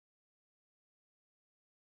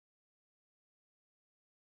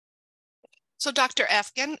So Dr.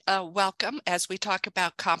 Effgen, welcome as we talk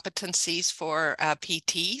about competencies for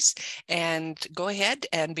PTs, and go ahead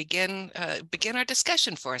and begin our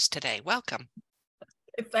discussion for us today. Welcome.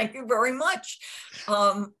 Thank you very much.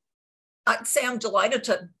 I'd say I'm delighted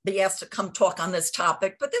to be asked to come talk on this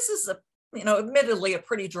topic, but this is admittedly a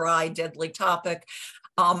pretty dry, deadly topic.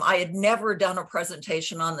 I had never done a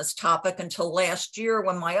presentation on this topic until last year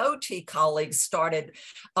when my OT colleagues started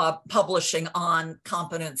publishing on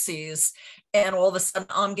competencies, and all of a sudden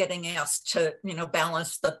I'm getting asked to,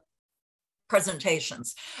 balance the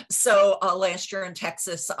presentations. So last year in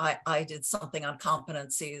Texas, I did something on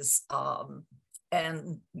competencies,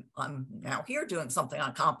 and I'm now here doing something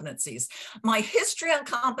on competencies. My history on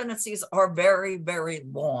competencies are very, very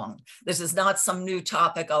long. This is not some new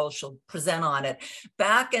topic I shall present on it.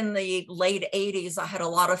 Back in the late 80s, I had a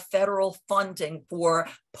lot of federal funding for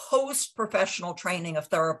post-professional training of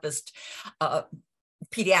therapists,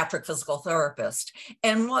 pediatric physical therapist.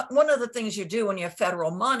 And one of the things you do when you have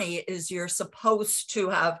federal money is you're supposed to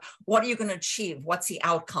have, what are you going to achieve? What's the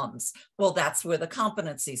outcomes? Well, that's where the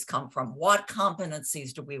competencies come from. What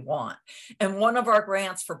competencies do we want? And one of our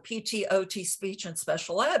grants for PT, OT, speech, and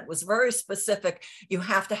special ed was very specific. You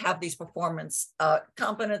have to have these performance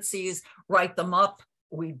competencies, write them up.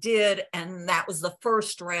 We did, and that was the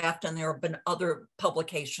first draft, and there have been other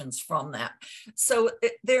publications from that. So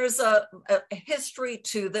there's a history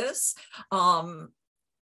to this.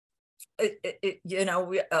 You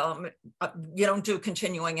don't do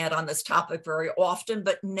continuing ed on this topic very often,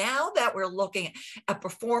 but now that we're looking at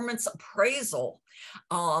performance appraisal,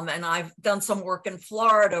 and I've done some work in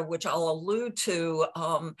Florida, which I'll allude to,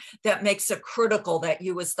 that makes it critical that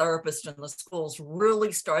you as therapists in the schools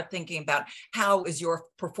really start thinking about how is your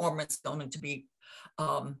performance going to be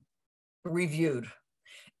reviewed.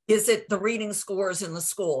 Is it the reading scores in the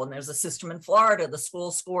school? And there's a system in Florida, the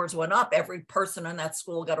school scores went up, every person in that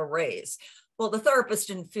school got a raise. Well, the therapists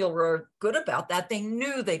didn't feel real good about that. They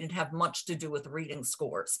knew they didn't have much to do with reading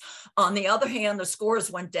scores. On the other hand, the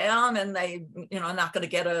scores went down and they, are not going to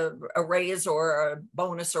get a raise or a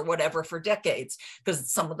bonus or whatever for decades,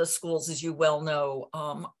 because some of the schools, as you well know,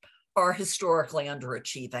 are historically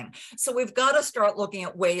underachieving. So we've got to start looking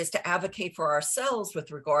at ways to advocate for ourselves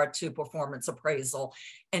with regard to performance appraisal.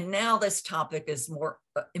 And now this topic is more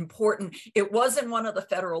important. It was in one of the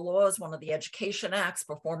federal laws, one of the Education Acts,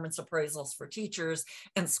 performance appraisals for teachers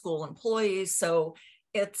and school employees. So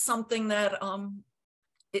it's something that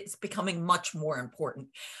it's becoming much more important.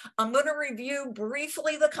 I'm going to review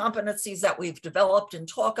briefly the competencies that we've developed and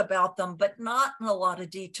talk about them, but not in a lot of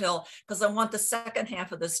detail, because I want the second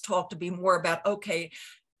half of this talk to be more about, okay,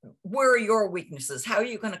 where are your weaknesses? How are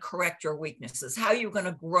you going to correct your weaknesses? How are you going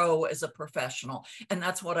to grow as a professional? And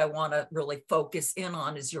that's what I want to really focus in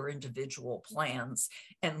on, is your individual plans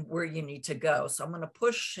and where you need to go. So I'm going to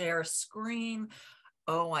push share screen.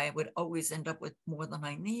 Oh, I would always end up with more than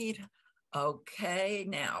I need. Okay,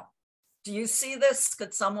 now, do you see this?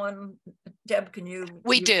 Could someone, Deb, can you?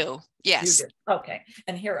 We do, yes. You do. Okay,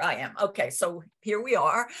 and here I am. Okay, so here we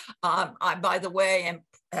are. I, by the way,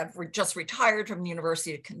 have just retired from the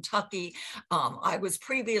University of Kentucky. I was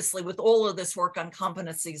previously, with all of this work on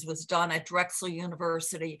competencies, was done at Drexel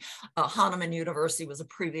University. Hahnemann University was a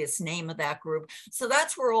previous name of that group. So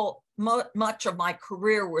that's where much of my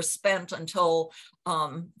career was spent until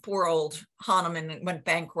poor old Hahnemann went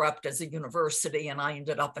bankrupt as a university, and I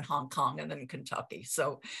ended up in Hong Kong and then Kentucky.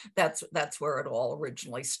 So that's where it all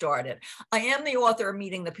originally started. I am the author of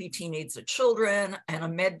Meeting the PT Needs of Children and a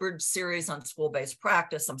MedBridge series on school-based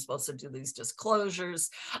practice. I'm supposed to do these disclosures.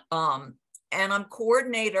 And I'm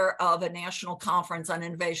coordinator of a national conference on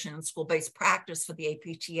innovation in school-based practice for the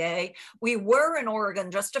APTA. We were in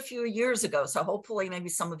Oregon just a few years ago, so hopefully maybe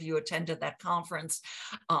some of you attended that conference.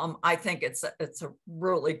 I think it's a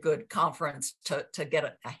really good conference to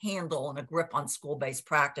get a handle and a grip on school-based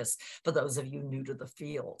practice for those of you new to the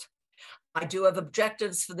field. I do have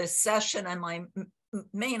objectives for this session, and my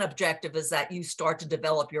main objective is that you start to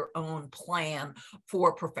develop your own plan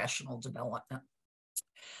for professional development.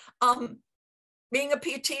 Being a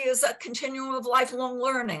PT is a continuum of lifelong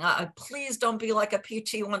learning. Please don't be like a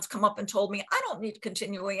PT once come up and told me, I don't need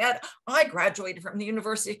continuing ed. I graduated from the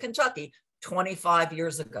University of Kentucky 25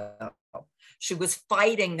 years ago. She was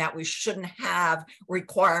fighting that we shouldn't have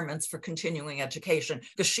requirements for continuing education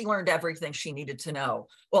because she learned everything she needed to know.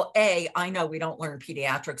 Well, A, I know we don't learn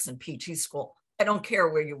pediatrics in PT school. I don't care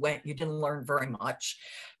where you went, you didn't learn very much.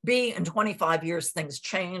 B, in 25 years, things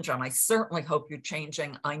change, and I certainly hope you're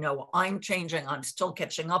changing. I know I'm changing. I'm still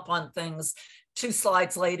catching up on things. 2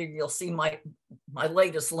 slides later, you'll see my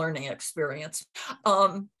latest learning experience.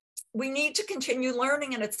 we need to continue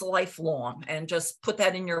learning, and it's lifelong, and just put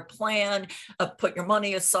that in your plan. Put your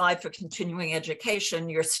money aside for continuing education.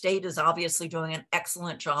 Your state is obviously doing an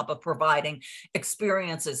excellent job of providing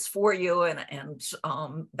experiences for you, and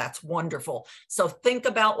that's wonderful. So think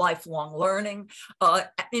about lifelong learning.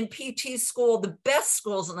 In PT school, the best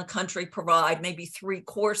schools in the country provide maybe 3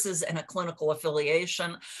 courses and a clinical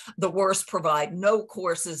affiliation. The worst provide no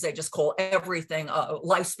courses. They just call everything a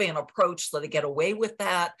lifespan approach, so they get away with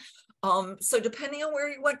that. So depending on where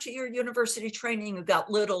you went to your university training, you got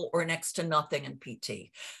little or next to nothing in PT,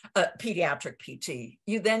 pediatric PT.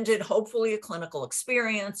 You then did hopefully a clinical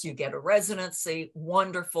experience, you get a residency,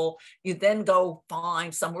 wonderful. You then go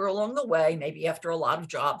find somewhere along the way, maybe after a lot of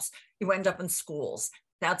jobs, you end up in schools.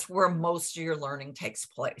 That's where most of your learning takes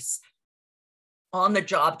place.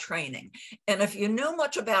 On-the-job training. And if you know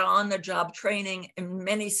much about on-the-job training, in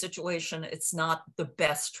many situations, it's not the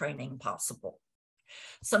best training possible.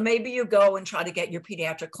 So maybe you go and try to get your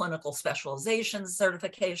pediatric clinical specialization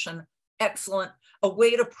certification. Excellent. A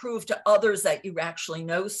way to prove to others that you actually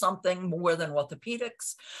know something more than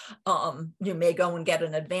orthopedics. You may go and get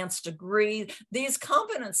an advanced degree. These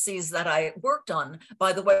competencies that I worked on,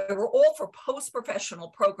 by the way, were all for post-professional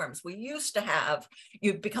programs. We used to have,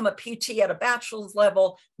 you'd become a PT at a bachelor's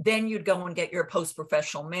level, then you'd go and get your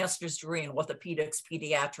post-professional master's degree in orthopedics,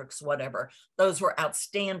 pediatrics, whatever. Those were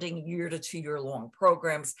outstanding 1 to 2 year long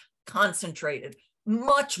programs, concentrated,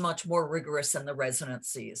 much, much more rigorous than the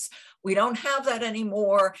residencies. We don't have that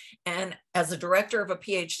anymore. And as a director of a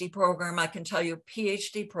PhD program, I can tell you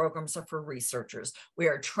PhD programs are for researchers. We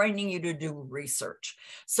are training you to do research.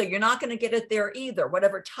 So you're not going to get it there either.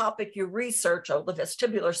 Whatever topic you research, the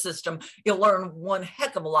vestibular system, you'll learn one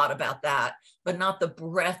heck of a lot about that, but not the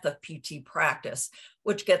breadth of PT practice,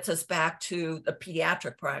 which gets us back to the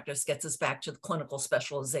pediatric practice, gets us back to the clinical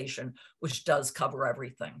specialization, which does cover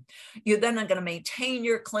everything. You then are going to maintain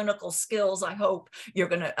your clinical skills. I hope you're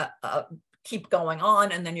going to keep going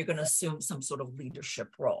on, and then you're going to assume some sort of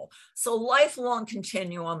leadership role. So lifelong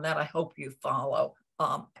continuum that I hope you follow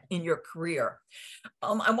in your career.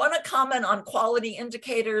 I want to comment on quality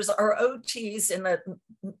indicators. Our OTs in the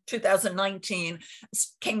 2019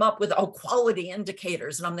 came up with quality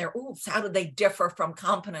indicators, and I'm there, how do they differ from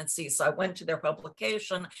competencies? So I went to their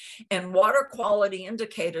publication, and what are quality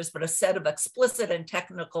indicators but a set of explicit and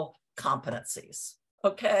technical competencies?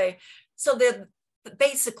 Okay, so they're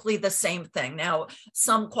basically the same thing. Now,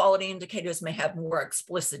 some quality indicators may have more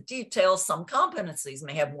explicit details, some competencies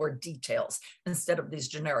may have more details instead of these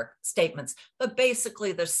generic statements, but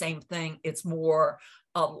basically the same thing. It's more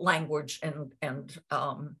language and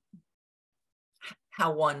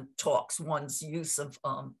how one talks, one's use of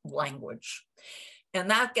language.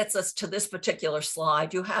 And that gets us to this particular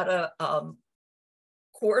slide. You had a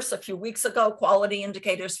course a few weeks ago, Quality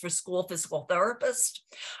Indicators for School Physical Therapists.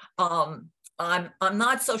 I'm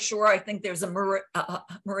not so sure. I think there's a myriad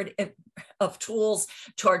of tools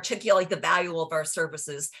to articulate the value of our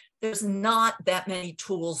services. There's not that many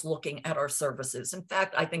tools looking at our services. In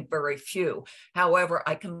fact, I think very few. However,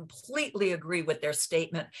 I completely agree with their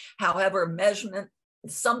statement. However, measuring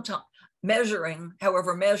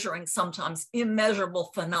sometimes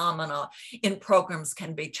immeasurable phenomena in programs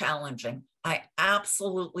can be challenging. I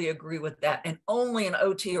absolutely agree with that. And only an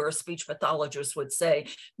OT or a speech pathologist would say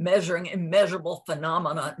measuring immeasurable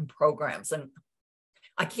phenomena in programs. And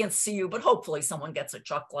I can't see you, but hopefully someone gets a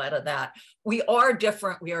chuckle out of that. We are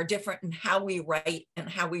different. We are different in how we write and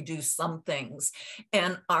how we do some things.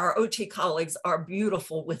 And our OT colleagues are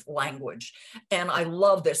beautiful with language. And I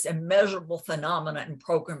love this. Immeasurable phenomena in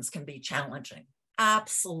programs can be challenging.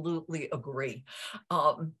 Absolutely agree.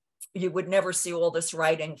 You would never see all this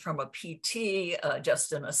writing from a PT.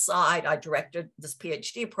 Just an aside, I directed this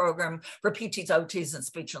PhD program for PTs, OTs, and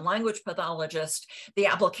speech and language pathologists. The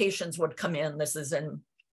applications would come in. This is in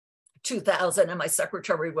 2000, and my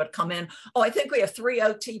secretary would come in. I think we have 3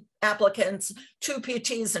 OT applicants, 2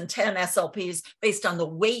 PTs, and 10 SLPs based on the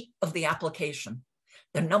weight of the application,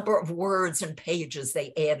 the number of words and pages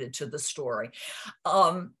they added to the story.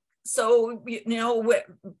 So, you know,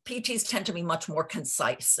 PTs tend to be much more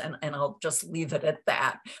concise, and I'll just leave it at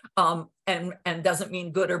that. And doesn't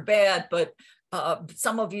mean good or bad, but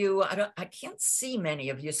some of you, I can't see many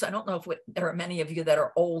of you, so I don't know if there are many of you that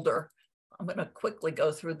are older. I'm going to quickly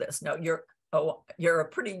go through this. No, you're a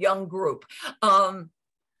pretty young group. I'm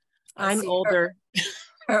older.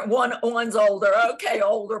 One's older. Okay,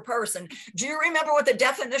 older person. Do you remember what the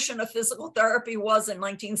definition of physical therapy was in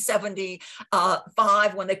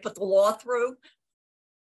 1975 when they put the law through?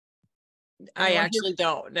 I actually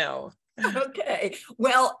don't know. Okay.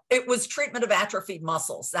 Well, it was treatment of atrophied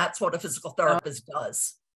muscles. That's what a physical therapist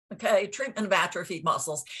does. okay, treatment of atrophied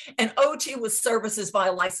muscles. And OT was services by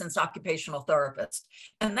a licensed occupational therapist.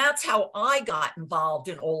 And that's how I got involved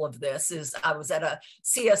in all of this. Is I was at a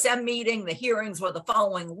CSM meeting. The hearings were the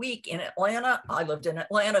following week in Atlanta. I lived in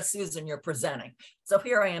Atlanta. Susan, you're presenting. So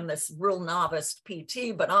here I am, this real novice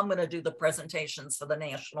PT, but I'm going to do the presentations for the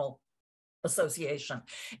National Association.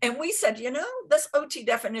 And we said, you know, this OT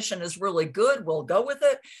definition is really good. We'll go with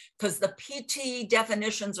it, because the PT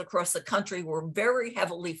definitions across the country were very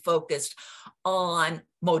heavily focused on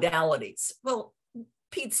modalities. Well,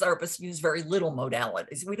 peds therapists use very little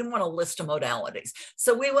modalities. We didn't want a list of modalities.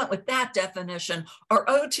 So we went with that definition. Our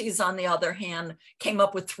OTs, on the other hand, came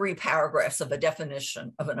up with 3 paragraphs of a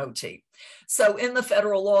definition of an OT. So in the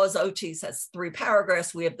federal laws, OTs has 3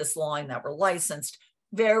 paragraphs. We have this line that we're licensed.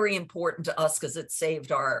 Very important to us because it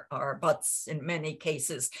saved our butts in many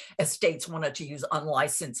cases as states wanted to use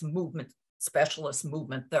unlicensed movement specialist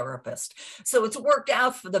movement therapist. So it's worked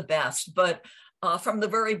out for the best, but from the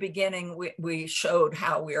very beginning, we showed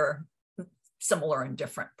how we're similar and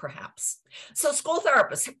different, perhaps. So school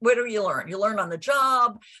therapists, what do you learn? You learn on the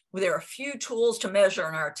job. There are a few tools to measure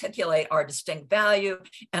and articulate our distinct value.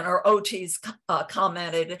 And our OTs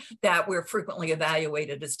commented that we're frequently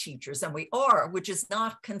evaluated as teachers, and we are, which is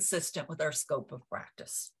not consistent with our scope of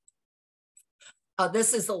practice.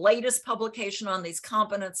 This is the latest publication on these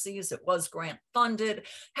competencies. It was grant funded.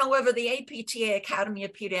 However, the APTA, Academy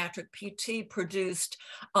of Pediatric PT, produced,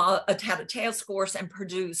 had a task force and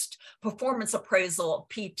produced performance appraisal of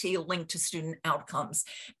PT linked to student outcomes.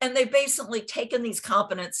 And they've basically taken these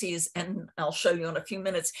competencies, and I'll show you in a few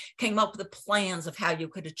minutes, came up with plans of how you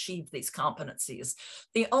could achieve these competencies.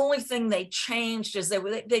 The only thing they changed is they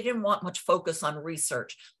didn't want much focus on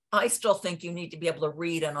research. I still think you need to be able to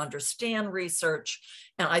read and understand research,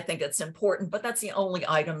 and I think it's important, but that's the only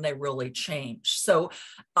item they really changed. So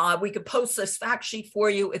we could post this fact sheet for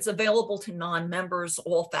you. It's available to non-members.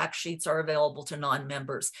 All fact sheets are available to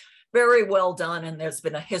non-members. Very well done, and there's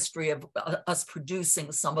been a history of us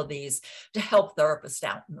producing some of these to help therapists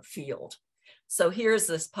out in the field. So here's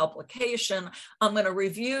this publication. I'm going to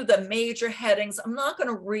review the major headings. I'm not going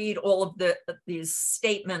to read all of these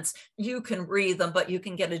statements. You can read them, but you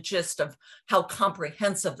can get a gist of how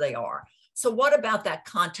comprehensive they are. So what about that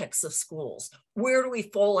context of schools? Where do we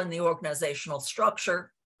fall in the organizational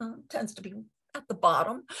structure? Tends to be at the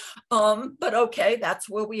bottom, but okay, that's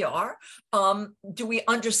where we are. Do we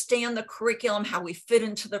understand the curriculum, how we fit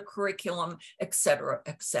into the curriculum, et cetera,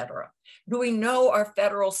 et cetera? Do we know our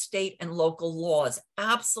federal, state, and local laws?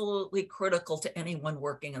 Absolutely critical to anyone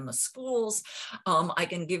working in the schools. I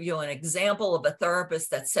can give you an example of a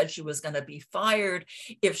therapist that said she was going to be fired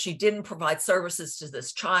if she didn't provide services to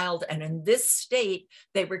this child, and in this state,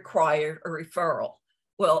 they required a referral.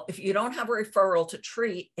 Well, if you don't have a referral to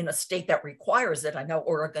treat in a state that requires it, I know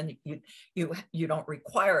Oregon, you don't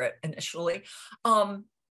require it initially,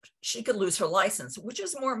 she could lose her license. Which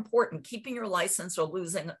is more important, keeping your license or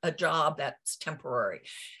losing a job that's temporary?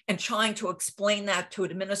 And trying to explain that to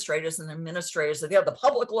administrators, and administrators say, yeah, the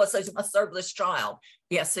public law says you must serve this child.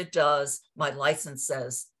 Yes, it does. My license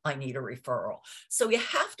says I need a referral. So you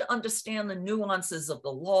have to understand the nuances of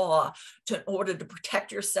the law in order to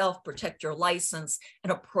protect yourself, protect your license,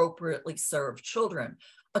 and appropriately serve children.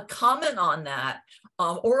 A comment on that,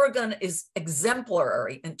 Oregon is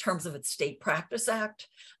exemplary in terms of its State Practice Act.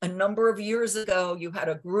 A number of years ago, you had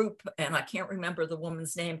a group, and I can't remember the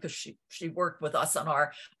woman's name because she worked with us on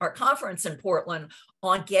our conference in Portland,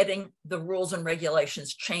 on getting the rules and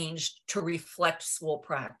regulations changed to reflect school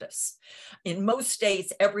practice. In most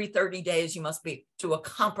states, every 30 days, you must do a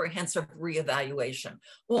comprehensive reevaluation.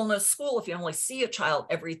 Well, in a school, if you only see a child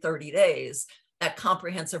every 30 days, that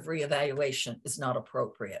comprehensive reevaluation is not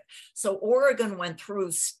appropriate. So Oregon went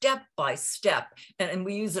through step by step, and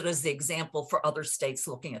we use it as the example for other states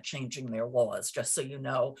looking at changing their laws, just so you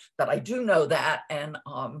know that I do know that, and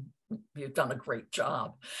you've done a great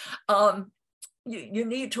job. You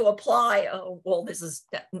need to apply, well, this is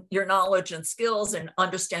your knowledge and skills and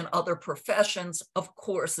understand other professions. Of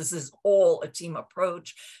course, this is all a team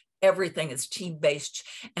approach. Everything is team-based,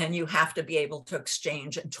 and you have to be able to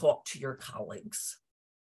exchange and talk to your colleagues.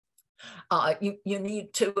 You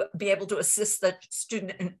need to be able to assist the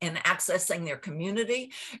student in accessing their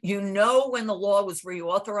community. You know, when the law was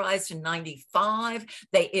reauthorized in '95,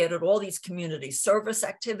 they added all these community service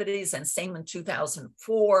activities, and same in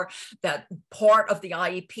 2004, that part of the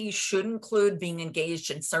IEP should include being engaged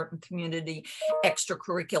in certain community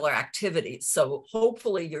extracurricular activities. So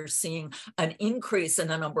hopefully you're seeing an increase in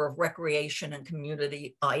the number of recreation and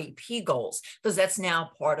community IEP goals, because that's now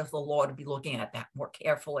part of the law to be looking at that more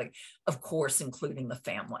carefully. Of course, including the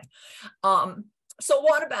family. So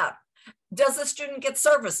what about, does the student get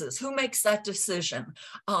services? Who makes that decision?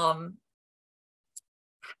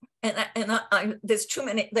 There's too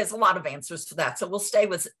many, there's a lot of answers to that. So we'll stay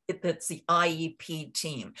with it's the IEP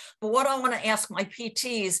team. But what I want to ask my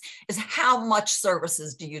PTs is, how much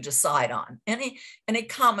services do you decide on? Any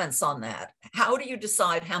comments on that? How do you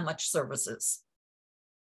decide how much services?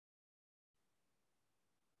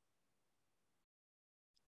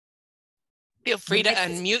 Feel free to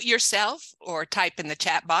unmute yourself or type in the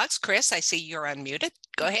chat box. Chris, I see you're unmuted.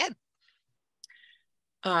 Go ahead.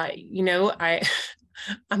 You know,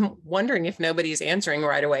 I'm wondering if nobody's answering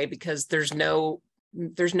right away, because there's no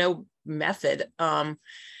method.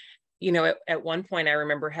 You know, at one point I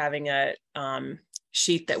remember having a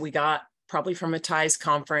sheet that we got probably from a TIES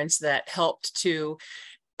conference that helped to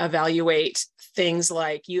evaluate things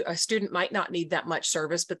like a student might not need that much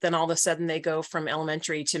service, but then all of a sudden they go from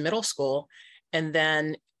elementary to middle school, and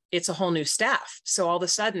then it's a whole new staff. So all of a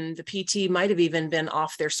sudden the PT might have even been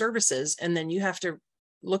off their services, and then you have to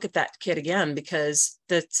look at that kid again because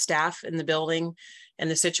the staff in the building and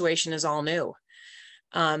the situation is all new.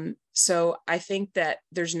 So I think that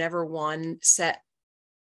there's never one set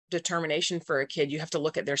determination for a kid. You have to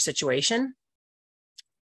look at their situation.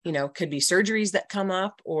 You know, could be surgeries that come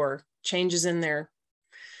up or changes in their,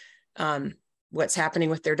 what's happening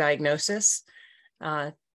with their diagnosis.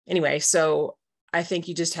 Anyway, so I think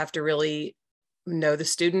you just have to really know the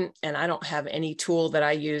student, and I don't have any tool that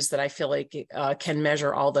I use that I feel like can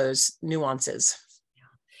measure all those nuances.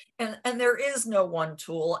 And there is no one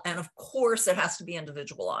tool, and of course it has to be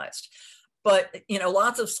individualized. But you know,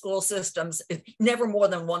 lots of school systems, never more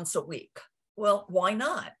than once a week. Well, why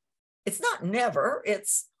not? It's not never,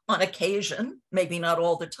 it's on occasion, maybe not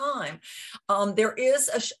all the time. There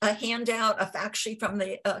is a handout, a fact sheet from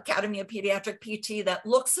the Academy of Pediatric PT that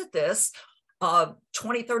looks at this.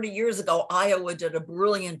 20, 30 years ago, Iowa did a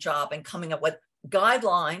brilliant job in coming up with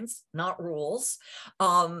guidelines, not rules.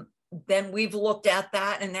 Then we've looked at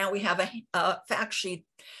that, and now we have a fact sheet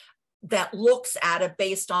that looks at it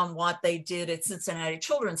based on what they did at Cincinnati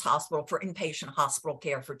Children's Hospital for inpatient hospital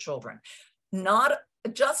care for children. Not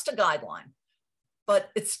just a guideline,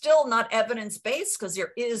 but it's still not evidence-based because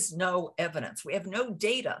there is no evidence. We have no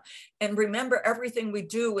data. And remember, everything we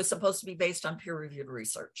do is supposed to be based on peer-reviewed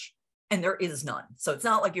research, and there is none. So it's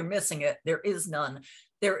not like you're missing it. There is none.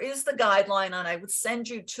 There is the guideline, and I would send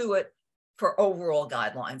you to it for overall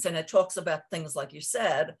guidelines. And it talks about things like you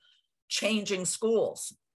said, changing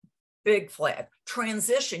schools, big flag,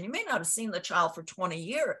 transition. You may not have seen the child for 20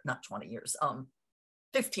 years, not 20 years,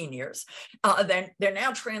 15 years. Then they're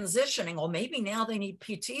now transitioning. Well, maybe now they need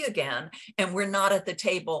PT again, and we're not at the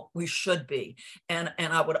table we should be. And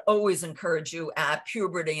I would always encourage you at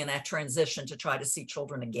puberty and at transition to try to see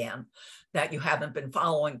children again that you haven't been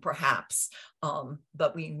following perhaps.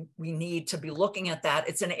 But we need to be looking at that.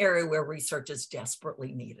 It's an area where research is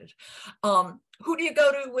desperately needed. Who do you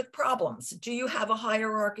go to with problems? Do you have a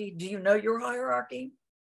hierarchy? Do you know your hierarchy?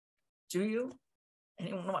 Do you?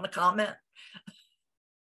 Anyone want to comment?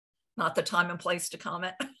 Not the time and place to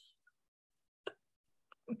comment.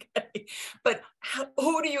 Okay, but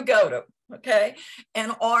who do you go to? Okay,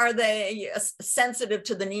 and are they sensitive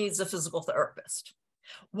to the needs of physical therapist?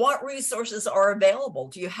 What resources are available?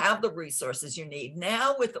 Do you have the resources you need?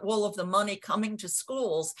 Now, with all of the money coming to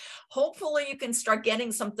schools, hopefully you can start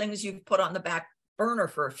getting some things you've put on the back burner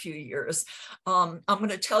for a few years. I'm going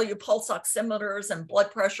to tell you, pulse oximeters and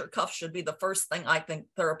blood pressure cuffs should be the first thing I think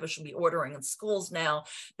therapists should be ordering in schools now,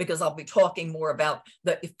 because I'll be talking more about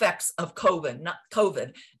the effects of COVID,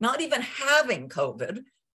 not even having COVID,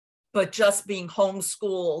 but just being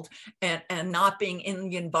homeschooled and not being in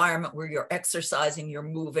the environment where you're exercising, you're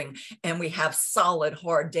moving, and we have solid,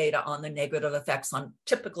 hard data on the negative effects on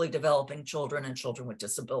typically developing children and children with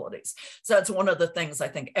disabilities. So that's one of the things I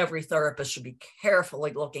think every therapist should be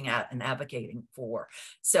carefully looking at and advocating for.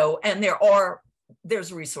 So, and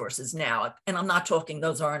there's resources now, and I'm not talking,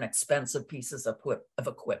 those aren't expensive pieces of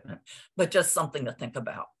equipment, but just something to think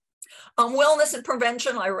about. Wellness and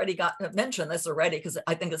prevention, I already mentioned this already because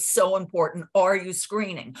I think it's so important. Are you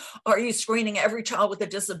screening? Are you screening every child with a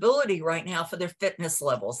disability right now for their fitness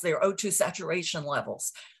levels, their O2 saturation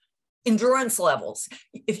levels, endurance levels?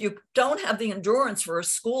 If you don't have the endurance for a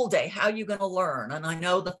school day, how are you going to learn? And I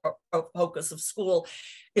know the focus of school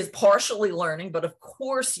is partially learning, but of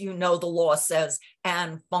course, you know, the law says,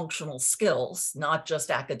 and functional skills, not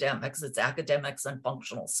just academics, it's academics and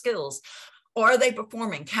functional skills. Are they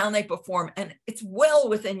performing? Can they perform? And it's well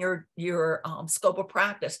within your scope of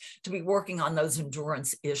practice to be working on those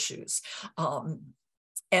endurance issues.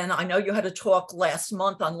 And I know you had a talk last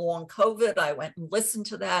month on long COVID. I went and listened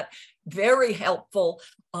to that. Very helpful.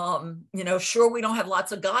 Sure, we don't have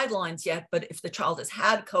lots of guidelines yet, but if the child has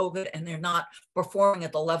had COVID and they're not performing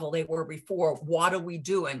at the level they were before, what are we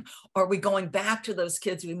doing? Are we going back to those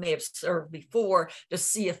kids we may have served before to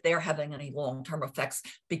see if they're having any long-term effects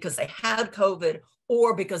because they had COVID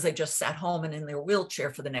or because they just sat home and in their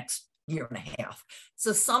wheelchair for the next year and a half?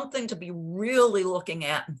 So something to be really looking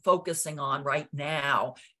at and focusing on right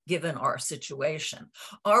now, given our situation.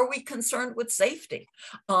 Are we concerned with safety?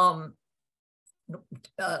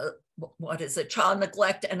 What is it? Child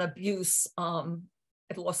neglect and abuse. I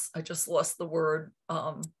just lost the word.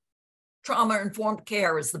 Trauma-informed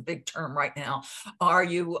care is the big term right now. Are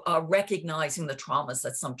you recognizing the traumas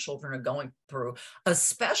that some children are going through,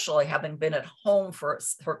 especially having been at home for a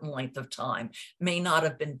certain length of time, may not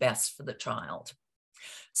have been best for the child?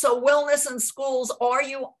 So wellness in schools, are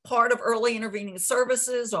you part of early intervening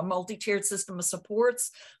services or multi-tiered system of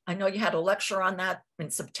supports? I know you had a lecture on that in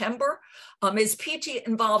September. Is PT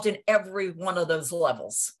involved in every one of those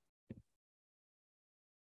levels?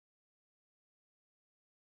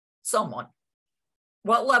 Someone.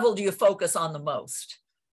 What level do you focus on the most?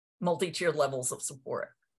 Multi-tiered levels of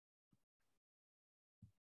support.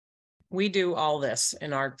 We do all this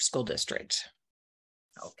in our school district.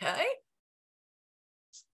 Okay.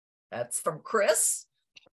 That's from Chris.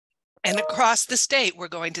 And across the state, we're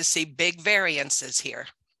going to see big variances here.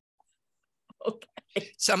 Okay.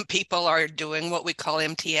 Some people are doing what we call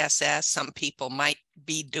MTSS. Some people might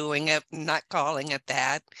be doing it, not calling it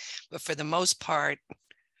that. But for the most part,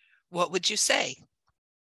 what would you say?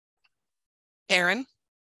 Erin,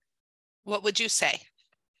 what would you say?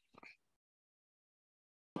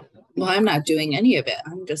 Well, I'm not doing any of it.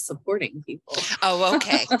 I'm just supporting people. Oh,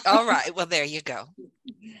 okay. All right. Well, there you go.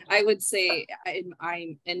 I would say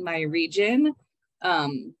I'm in my region.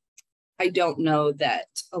 I don't know that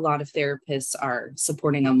a lot of therapists are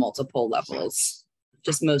supporting on multiple levels,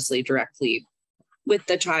 just mostly directly with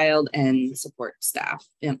the child and support staff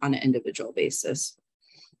on an individual basis.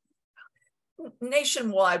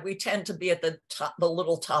 Nationwide, we tend to be at the top, the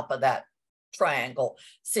little top of that triangle,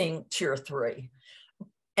 seeing tier 3.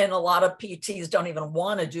 And a lot of PTs don't even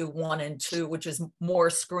want to do 1 and 2, which is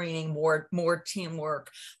more screening, more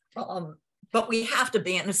teamwork. But we have to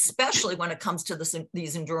be, and especially when it comes to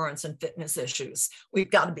these endurance and fitness issues,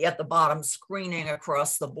 we've got to be at the bottom, screening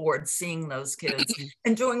across the board, seeing those kids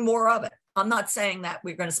and doing more of it. I'm not saying that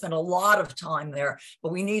we're going to spend a lot of time there,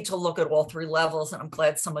 but we need to look at all 3 levels. And I'm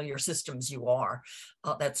glad some of your systems you are.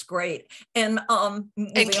 That's great. And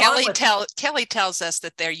Kelly tells us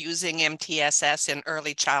that they're using MTSS in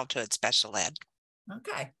early childhood special ed.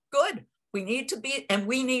 Okay, good. We need to be, and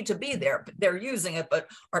we need to be there. They're using it, but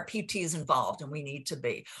our PT is involved and we need to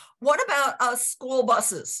be. What about school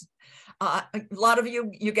buses? A lot of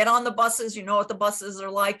you get on the buses, you know what the buses are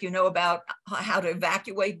like, you know about how to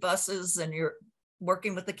evacuate buses, and you're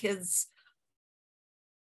working with the kids.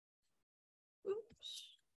 Oops.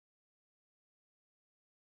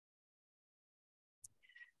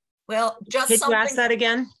 Well, just Could something. you ask that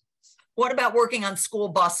again? What about working on school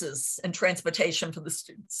buses and transportation for the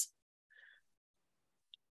students?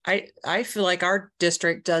 I feel like our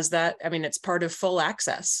district does that. I mean, it's part of full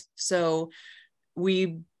access. So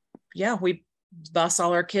we bus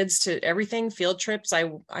all our kids to everything, field trips.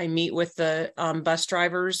 I meet with the bus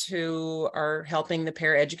drivers who are helping the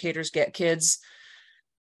paraeducators get kids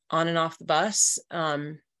on and off the bus.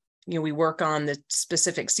 We work on the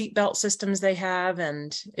specific seatbelt systems they have.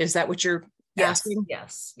 And is that what you're asking?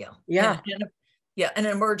 Yes. Yeah. Yeah. And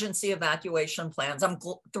emergency evacuation plans. I'm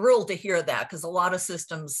thrilled to hear that, because a lot of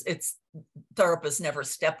systems, therapists never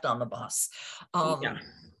stepped on the bus.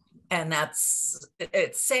 And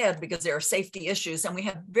it's sad because there are safety issues, and we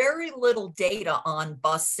have very little data on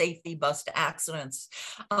bus safety, bus accidents.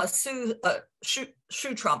 Sue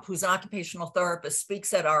Trump, who's an occupational therapist,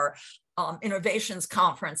 speaks at our innovations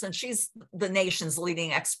conference, and she's the nation's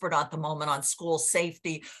leading expert at the moment on school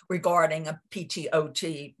safety regarding a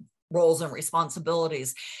PT/OT roles and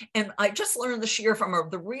responsibilities. And I just learned this year from her,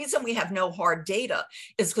 the reason we have no hard data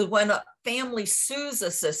is because when a family sues a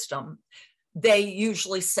system, they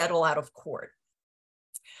usually settle out of court,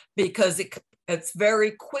 because it's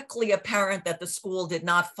very quickly apparent that the school did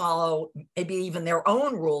not follow maybe even their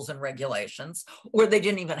own rules and regulations, or they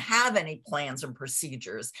didn't even have any plans and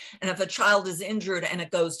procedures. And if a child is injured and it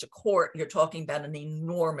goes to court, you're talking about an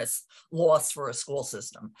enormous loss for a school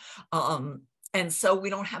system. And so we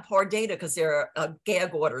don't have hard data because there are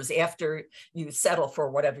gag orders. After you settle for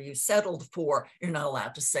whatever you settled for, you're not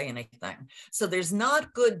allowed to say anything. So there's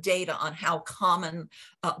not good data on how common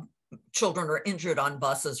children are injured on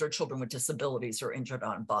buses or children with disabilities are injured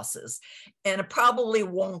on buses. And it probably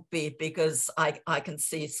won't be, because I can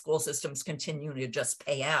see school systems continuing to just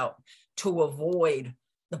pay out to avoid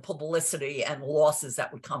the publicity and losses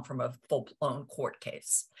that would come from a full-blown court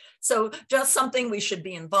case. So just something we should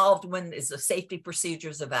be involved in is the safety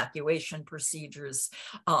procedures, evacuation procedures.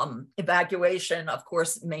 Evacuation, of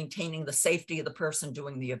course, maintaining the safety of the person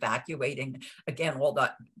doing the evacuating. Again, all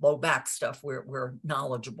that low back stuff we're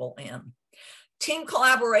knowledgeable in. Team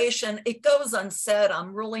collaboration, it goes unsaid.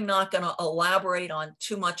 I'm really not going to elaborate on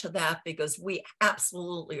too much of that, because we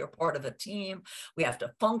absolutely are part of a team. We have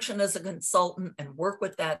to function as a consultant and work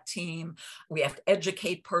with that team. We have to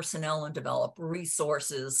educate personnel and develop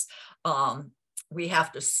resources. We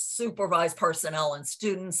have to supervise personnel and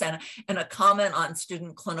students. And a comment on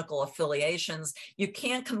student clinical affiliations, you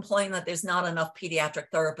can't complain that there's not enough pediatric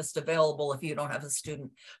therapists available if you don't have a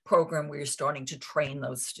student program where you're starting to train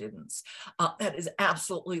those students. That is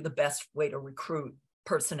absolutely the best way to recruit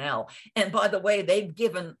personnel. And by the way, they've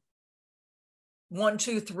given 1,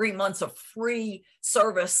 2, 3 months of free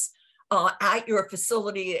service at your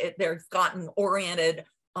facility. They've gotten oriented.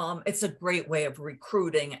 It's a great way of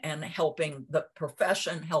recruiting and helping the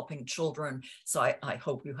profession, helping children. So I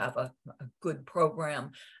hope you have a good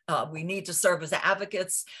program. We need to serve as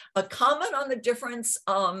advocates. A comment on the difference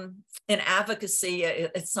in advocacy,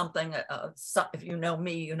 it's something, if you know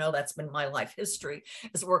me, you know that's been my life history,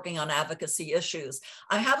 is working on advocacy issues.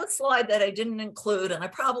 I have a slide that I didn't include, and I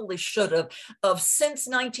probably should have, of since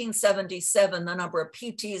 1977, the number of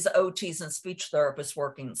PTs, OTs, and speech therapists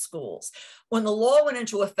working in schools. When the law went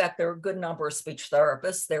into effect, there were a good number of speech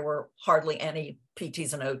therapists. There were hardly any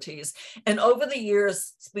PTs and OTs. And over the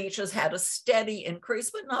years, speech has had a steady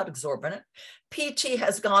increase, but not exorbitant. PT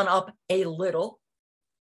has gone up a little,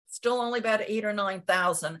 still only about 8,000 or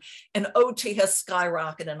 9,000. And OT has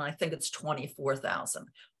skyrocketed, and I think it's 24,000.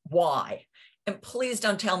 Why? And please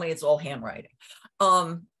don't tell me it's all handwriting.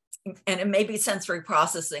 And it may be sensory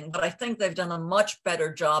processing, but I think they've done a much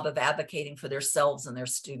better job of advocating for themselves and their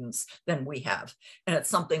students than we have. And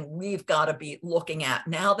it's something we've got to be looking at.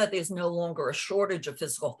 Now that there's no longer a shortage of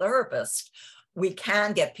physical therapists, we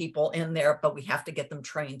can get people in there, but we have to get them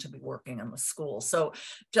trained to be working in the school. So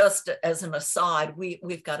just as an aside,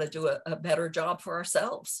 we've got to do a better job for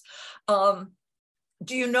ourselves. Do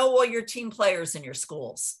you know all your team players in your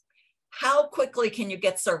schools? How quickly can you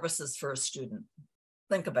get services for a student?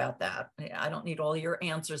 Think about that. I don't need all your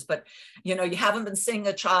answers, but you know, you haven't been seeing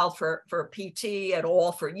a child for PT at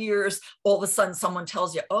all for years. All of a sudden someone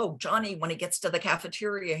tells you, oh, Johnny, when he gets to the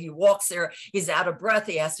cafeteria, he walks there, he's out of breath,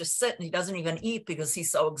 he has to sit and he doesn't even eat because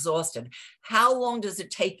he's so exhausted. How long does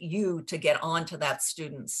it take you to get onto that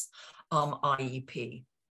student's IEP?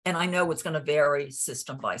 And I know it's going to vary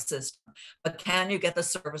system by system, but can you get the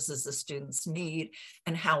services the students need,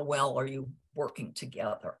 and how well are you working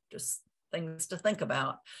together? Just things to think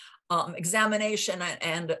about. Examination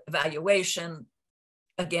and evaluation.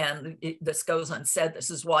 Again, this goes unsaid. This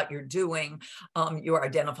is what you're doing. You're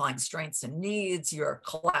identifying strengths and needs. You're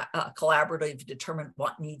collaborative, determine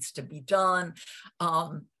what needs to be done.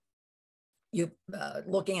 You're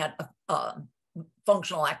looking at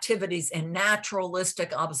functional activities and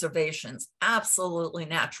naturalistic observations, absolutely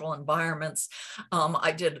natural environments.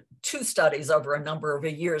 I did 2 studies over a number of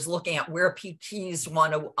years looking at where PTs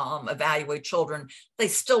want to evaluate children. They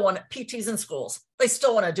still want PTs in schools. They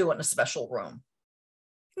still want to do it in a special room.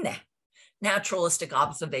 Nah. Naturalistic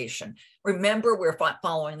observation. Remember, we're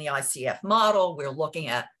following the ICF model. We're looking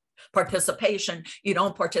at participation. You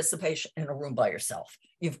don't participate in a room by yourself.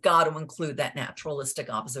 You've got to include that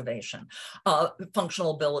naturalistic observation.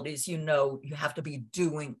 Functional abilities, you know, you have to be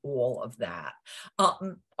doing all of that.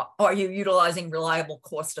 Are you utilizing reliable,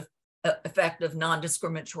 cost-effective,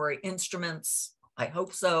 non-discriminatory instruments? I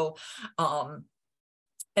hope so. And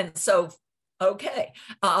so, okay.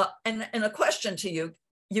 And a question to you,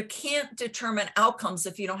 you can't determine outcomes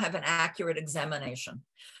if you don't have an accurate examination.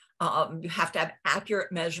 You have to have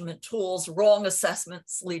accurate measurement tools. Wrong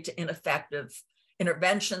assessments lead to ineffective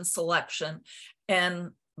intervention selection.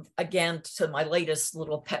 And again, to my latest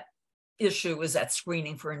little pet issue is that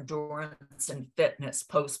screening for endurance and fitness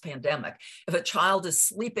post-pandemic. If a child is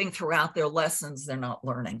sleeping throughout their lessons, they're not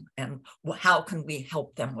learning. And how can we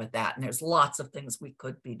help them with that? And there's lots of things we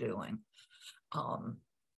could be doing.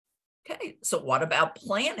 Okay, so what about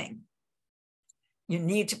planning? You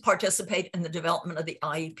need to participate in the development of the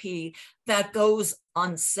IEP. That goes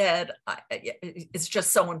unsaid. It's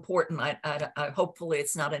just so important. Hopefully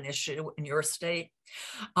it's not an issue in your state.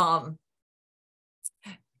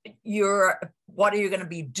 what are you going to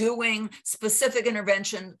be doing? Specific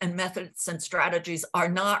intervention and methods and strategies are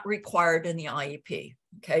not required in the IEP.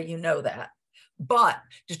 Okay, you know that. But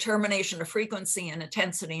determination of frequency and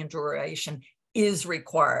intensity and duration is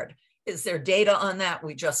required. Is there data on that?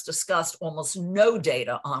 We just discussed almost no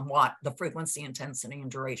data on what the frequency, intensity, and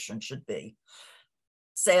duration should be.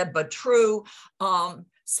 Sad but true.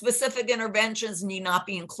 Specific interventions need not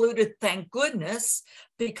be included, thank goodness,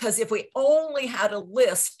 because if we only had a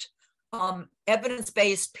list,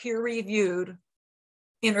 evidence-based, peer-reviewed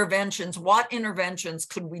interventions, what interventions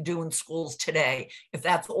could we do in schools today if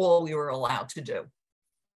that's all we were allowed to do?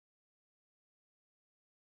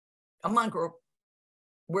 Come on, group.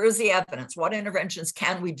 Where's the evidence? What interventions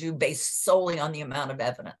can we do based solely on the amount of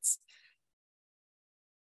evidence?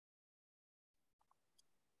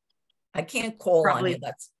 I can't call on you.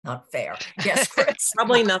 That's not fair. Yes, Chris.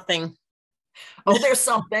 Probably nothing. Oh, there's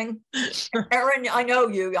something. Erin, I know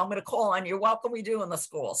you. I'm going to call on you. What can we do in the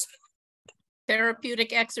schools?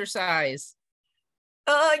 Therapeutic exercise.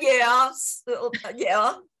 Yeah.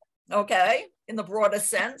 Yeah. Okay. In the broadest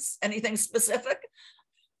sense. Anything specific?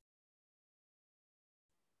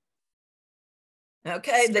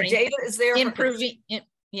 Okay. The data is there. Improving.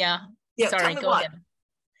 Yeah. Sorry, go ahead.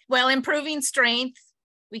 Well, improving strength.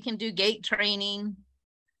 We can do gait training,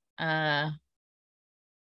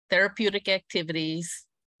 therapeutic activities,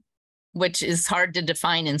 which is hard to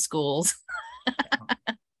define in schools.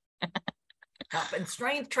 In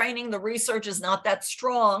strength training, the research is not that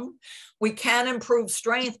strong. We can improve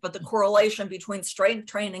strength, but the correlation between strength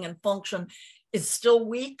training and function is still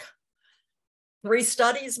weak. 3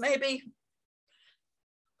 studies, maybe.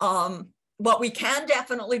 What we can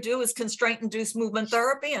definitely do is constraint-induced movement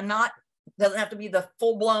therapy, and doesn't have to be the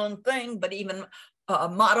full-blown thing, but even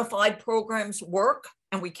modified programs work,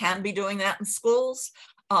 and we can be doing that in schools.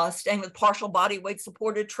 Staying with partial body weight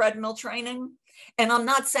supported treadmill training. And I'm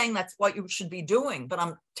not saying that's what you should be doing, but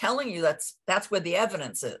I'm telling you that's where the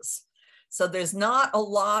evidence is. So there's not a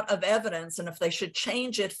lot of evidence, and if they should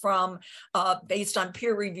change it from based on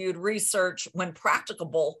peer-reviewed research when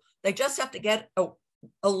practicable, they just have to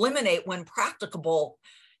eliminate when practicable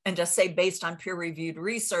and just say based on peer-reviewed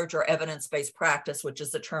research or evidence-based practice, which is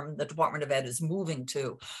the term the Department of Ed is moving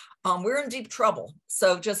to. We're in deep trouble.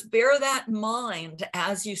 So just bear that in mind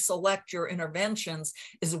as you select your interventions,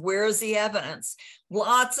 is where's the evidence?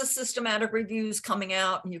 Lots of systematic reviews coming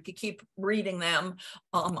out, and you can keep reading them.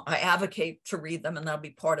 I advocate to read them, and that'll be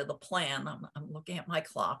part of the plan. I'm looking at my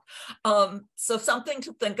clock. So something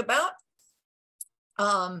to think about.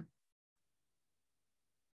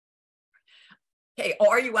 Okay,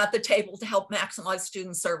 are you at the table to help maximize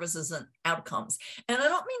student services and outcomes? And I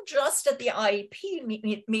don't mean just at the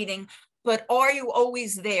IEP meeting, but are you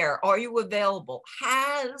always there? Are you available?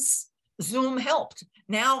 Has Zoom helped?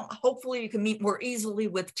 Now, hopefully you can meet more easily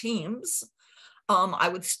with teams. I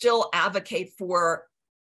would still advocate for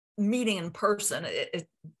meeting in person.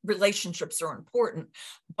 Relationships are important,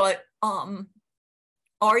 but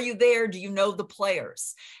are you there? Do you know the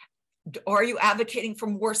players? Are you advocating for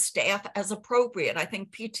more staff as appropriate? I think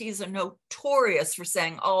PTs are notorious for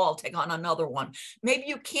saying, oh, I'll take on another one. Maybe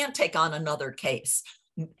you can't take on another case.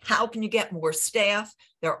 How can you get more staff?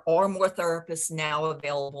 There are more therapists now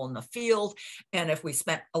available in the field. And if we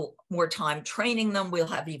spent more time training them, we'll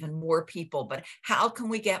have even more people. But how can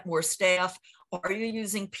we get more staff? Are you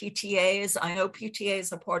using PTAs? I know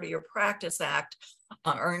PTAs are part of your Practice Act,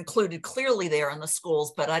 are included clearly there in the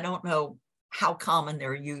schools, but I don't know how common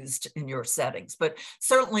they're used in your settings, but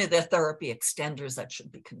certainly they're therapy extenders that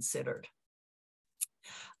should be considered.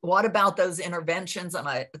 What about those interventions? And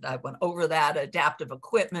I went over that: adaptive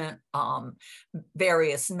equipment,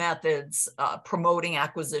 various methods, promoting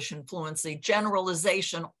acquisition fluency,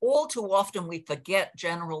 generalization. All too often we forget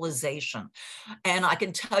generalization. And I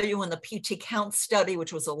can tell you in the PT Count study,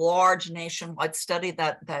 which was a large nationwide study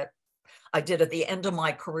that I did at the end of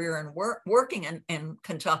my career and working in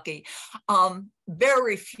Kentucky,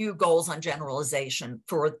 very few goals on generalization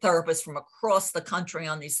for therapists from across the country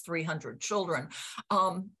on these 300 children.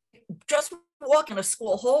 Just walk in a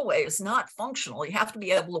school hallway is not functional. You have to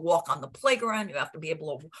be able to walk on the playground. You have to be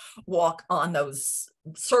able to walk on those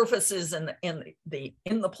surfaces in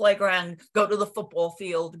the playground, go to the football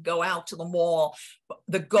field, go out to the mall.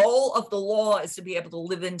 The goal of the law is to be able to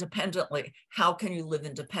live independently. How can you live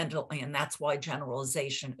independently? And that's why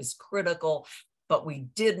generalization is critical. But we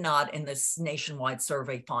did not in this nationwide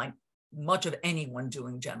survey find much of anyone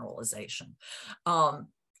doing generalization.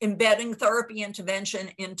 Embedding therapy intervention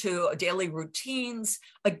into daily routines.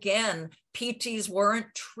 Again, PTs weren't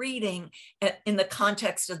treating in the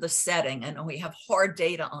context of the setting. And we have hard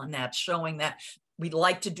data on that showing that We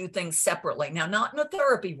like to do things separately. Now, not in a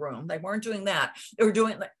therapy room. They weren't doing that. They were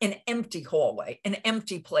doing an empty hallway, an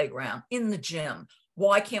empty playground, in the gym.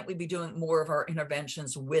 Why can't we be doing more of our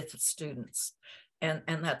interventions with students? And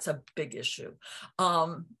that's a big issue.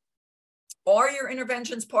 Are your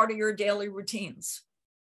interventions part of your daily routines?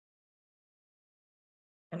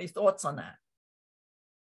 Any thoughts on that?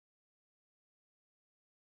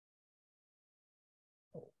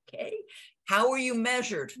 Okay. How are you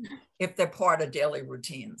measured if they're part of daily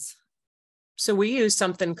routines? So we use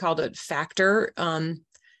something called a factor.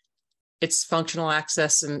 It's functional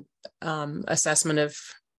access and assessment of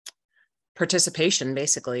participation,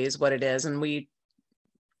 basically, is what it is. And we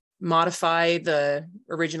modify the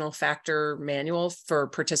original factor manual for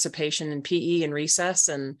participation in PE and recess,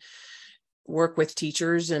 and work with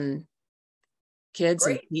teachers and kids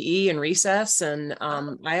in PE and recess. And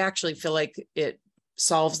I actually feel like it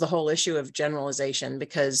solves the whole issue of generalization,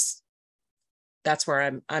 because that's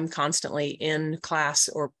where I'm constantly in class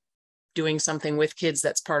or doing something with kids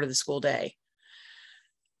that's part of the school day.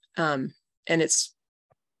 And it's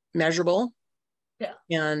measurable. Yeah.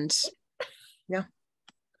 And yeah.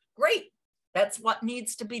 Great. That's what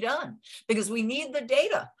needs to be done, because we need the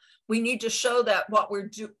data. We need to show that what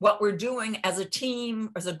we're doing as a team,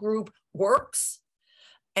 as a group, works,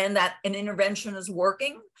 and that an intervention is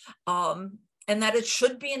working. And that it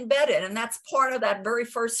should be embedded. And that's part of that very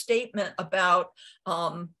first statement about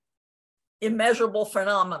immeasurable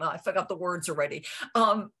phenomena. I forgot the words already.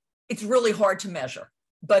 It's really hard to measure,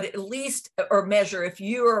 but at least, or measure if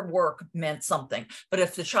your work meant something. But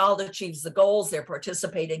if the child achieves the goals, they're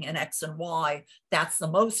participating in X and Y, that's the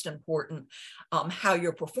most important. How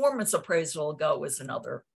your performance appraisal will go is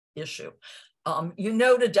another issue. You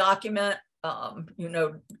know to document. You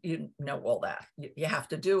know all that. You have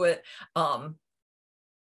to do it.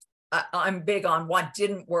 I'm big on what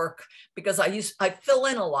didn't work, because I fill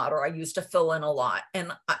in a lot, or I used to fill in a lot.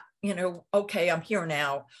 And okay, I'm here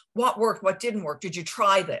now. What worked? What didn't work? Did you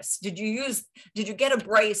try this? Did you get a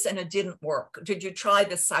brace and it didn't work? Did you try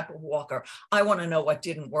this type of walker? I want to know what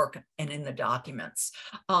didn't work, and in the documents.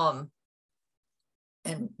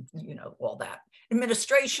 And all that.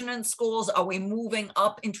 Administration in schools, are we moving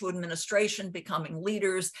up into administration, becoming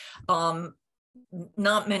leaders?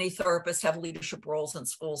 Not many therapists have leadership roles in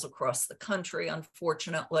schools across the country,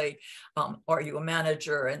 unfortunately. Are you a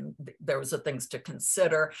manager? And those are things to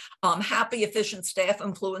consider. Happy, efficient staff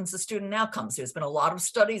influence the student outcomes. There's been a lot of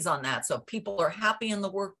studies on that. So if people are happy in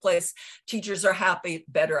the workplace, teachers are happy,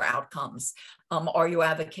 better outcomes. Are you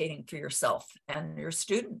advocating for yourself and your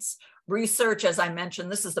students? Research, as I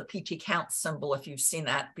mentioned, this is the PT count symbol. If you've seen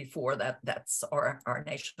that before, that's our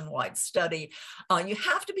nationwide study. You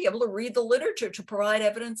have to be able to read the literature to provide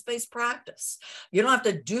evidence-based practice. You don't have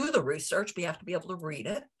to do the research, but you have to be able to read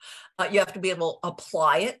it. You have to be able to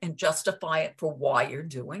apply it and justify it for why you're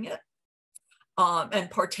doing it. And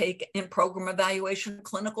partake in program evaluation,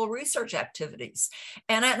 clinical research activities.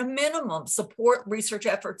 And at a minimum, support research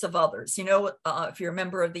efforts of others. If you're a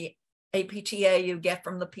member of the APTA, you get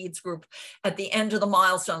from the PEDS group at the end of the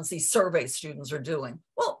milestones, these surveys students are doing.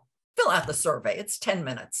 Well, fill out the survey. It's 10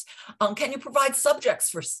 minutes. Can you provide subjects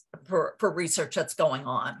for research that's going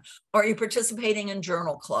on? Are you participating in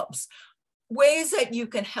journal clubs? Ways that you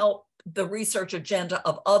can help the research agenda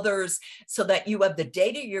of others, so that you have the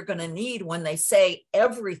data you're going to need when they say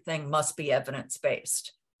everything must be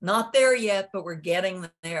evidence-based. Not there yet, but we're getting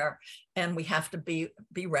there, and we have to be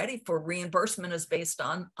ready for reimbursement is based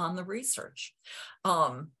on the research.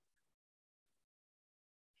 And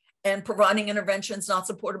providing interventions not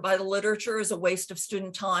supported by the literature is a waste of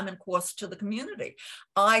student time and cost to the community.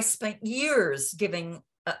 I spent years giving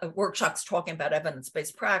workshops talking about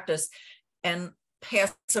evidence-based practice and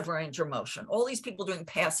passive range of motion. All these people doing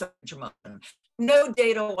passive range of motion. No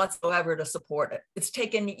data whatsoever to support it. It's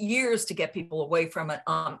taken years to get people away from it.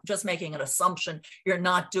 Just making an assumption you're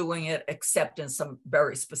not doing it, except in some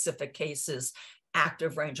very specific cases.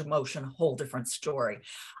 Active range of motion, whole different story.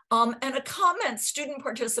 And a comment, student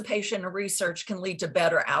participation in research can lead to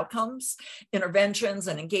better outcomes, interventions,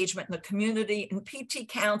 and engagement in the community. In PT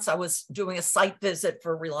counts, I was doing a site visit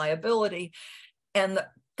for reliability, and the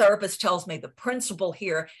therapist tells me the principal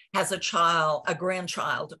here has a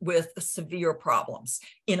grandchild with severe problems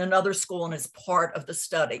in another school and is part of the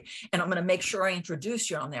study. And I'm going to make sure I introduce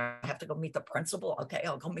you on there. I have to go meet the principal. Okay,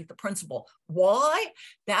 I'll go meet the principal. Why?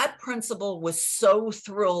 That principal was so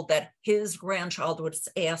thrilled that his grandchild was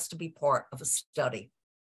asked to be part of a study.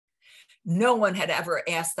 No one had ever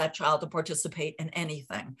asked that child to participate in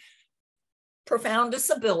anything. Profound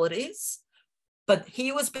disabilities. but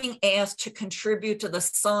he was being asked to contribute to the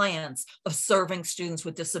science of serving students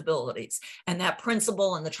with disabilities. And that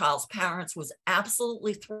principal and the child's parents was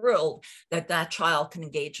absolutely thrilled that that child can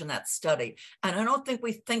engage in that study. And I don't think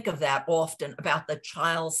we think of that often, about the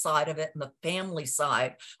child side of it and the family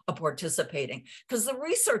side of participating, because the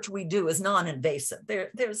research we do is non-invasive.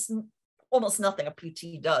 There's almost nothing a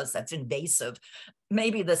PT does that's invasive.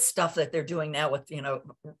 Maybe the stuff that they're doing now with,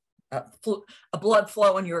 a blood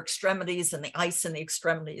flow in your extremities and the ice in the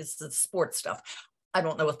extremities, the sports stuff. I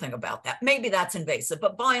don't know a thing about that. Maybe that's invasive,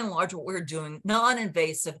 but by and large, what we're doing,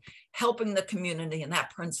 non-invasive, helping the community, and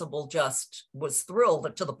that principal just was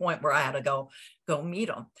thrilled to the point where I had to go meet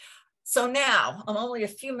him. So now I'm only a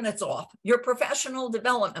few minutes off. Your professional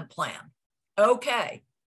development plan. Okay.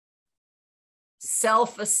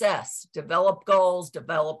 Self-assess, develop goals,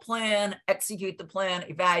 develop plan, execute the plan,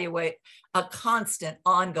 evaluate, a constant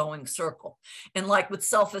ongoing circle. And like with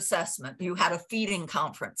self-assessment, you had a feeding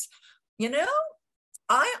conference.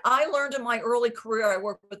 I learned in my early career, I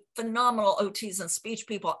worked with phenomenal OTs and speech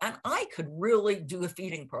people, and I could really do a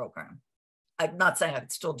feeding program. I'm not saying I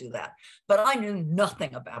could still do that, but I knew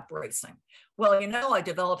nothing about bracing. Well, I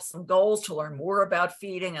developed some goals to learn more about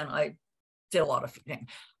feeding, and I did a lot of feeding.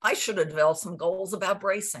 I should have developed some goals about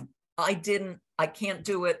bracing. I didn't. I can't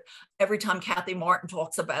do it. Every time Kathy Martin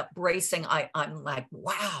talks about bracing, I'm like,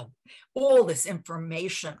 wow, all this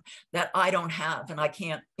information that I don't have and I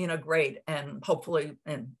can't integrate, and hopefully,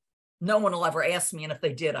 and no one will ever ask me, and if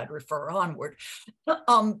they did, I'd refer onward.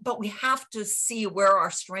 But we have to see where our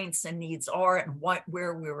strengths and needs are and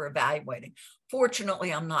where we were evaluating.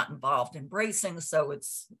 Fortunately, I'm not involved in bracing, so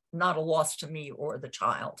it's not a loss to me or the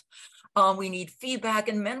child. We need feedback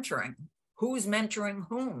and mentoring. Who's mentoring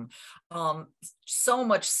whom? So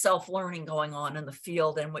much self-learning going on in the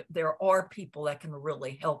field, and there are people that can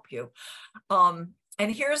really help you. And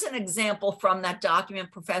here's an example from that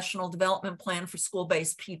document, Professional Development Plan for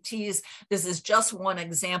School-Based PTs. This is just one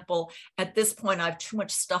example. At this point, I have too much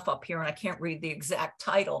stuff up here and I can't read the exact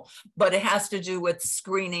title, but it has to do with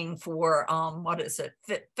screening for,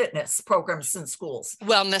 fitness programs in schools.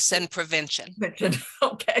 Wellness and prevention.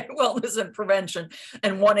 Okay, wellness and prevention.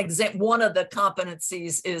 And one of the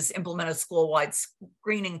competencies is implement a school-wide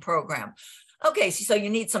screening program. Okay, so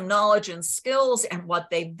you need some knowledge and skills, and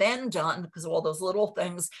what they've then done, because of all those little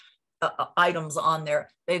things, items on there,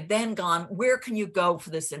 they've then gone, where can you go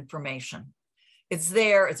for this information? It's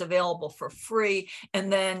there, it's available for free.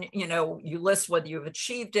 And then, you list whether you've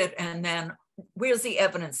achieved it, and then where's the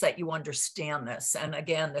evidence that you understand this? And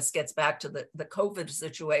again, this gets back to the COVID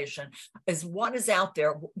situation, is what is out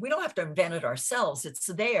there. We don't have to invent it ourselves, it's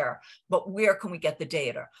there, but where can we get the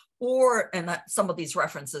data? Some of these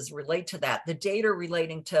references relate to that, the data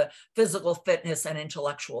relating to physical fitness and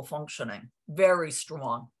intellectual functioning, very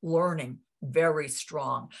strong. Learning, very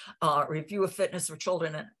strong. Review of fitness for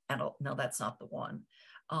children, no, that's not the one.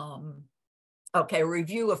 Okay,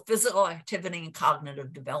 review of physical activity and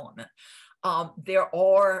cognitive development. There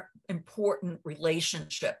are important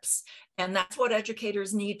relationships, and that's what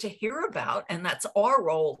educators need to hear about, and that's our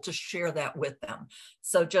role to share that with them.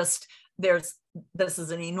 So this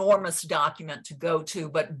is an enormous document to go to,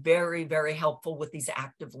 but very, very helpful with these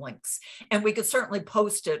active links. And we could certainly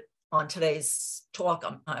post it on today's talk,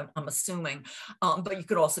 I'm assuming, but you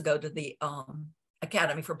could also go to the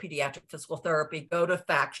Academy for Pediatric Physical Therapy, go to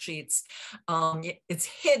fact sheets. It's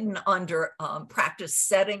hidden under practice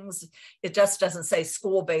settings. It just doesn't say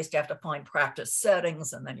school-based. You have to find practice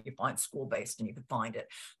settings, and then you find school-based and you can find it.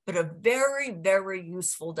 But a very, very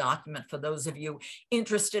useful document for those of you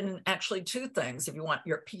interested in actually two things. If you want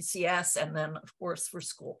your PCS, and then of course for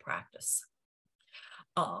school practice.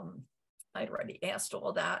 I'd already asked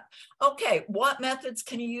all that. Okay, what methods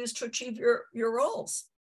can you use to achieve your roles?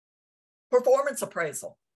 Performance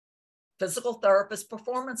appraisal, physical therapist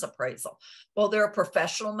performance appraisal. Well, there are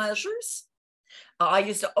professional measures. I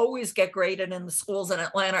used to always get graded in the schools in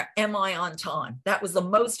Atlanta, am I on time? That was the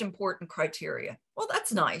most important criteria. Well,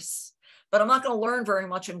 that's nice, but I'm not going to learn very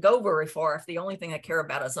much and go very far if the only thing I care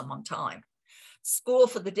about is I'm on time. School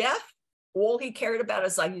for the deaf, all he cared about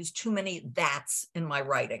is I used too many that's in my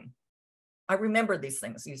writing. I remember these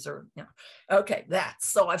things. These are, okay, that's.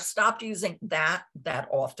 So I've stopped using that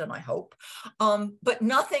often, I hope, but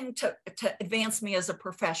nothing to advance me as a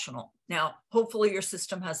professional. Now, hopefully your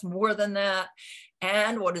system has more than that.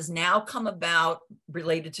 And what has now come about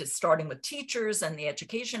related to starting with teachers and the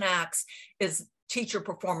Education Acts is teacher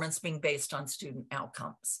performance being based on student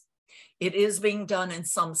outcomes. It is being done in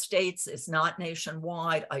some states. It's not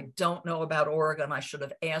nationwide. I don't know about Oregon. I should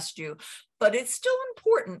have asked you, but it's still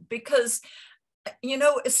important because,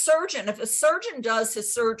 if a surgeon does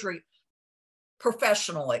his surgery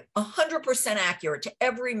professionally, 100% accurate to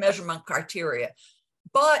every measurement criteria.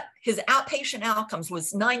 But his outpatient outcomes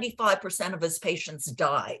was 95% of his patients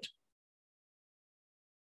died.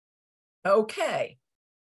 Okay.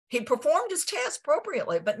 He performed his task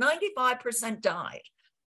appropriately, but 95% died.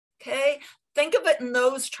 Okay. Think of it in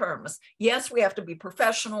those terms. Yes, we have to be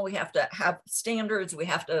professional. We have to have standards. We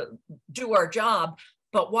have to do our job.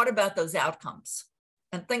 But what about those outcomes?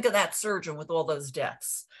 And think of that surgeon with all those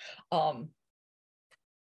deaths.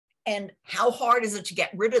 And how hard is it to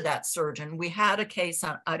get rid of that surgeon? We had a case,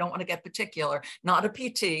 I don't want to get particular, not a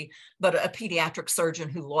PT, but a pediatric surgeon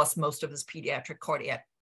who lost most of his pediatric cardiac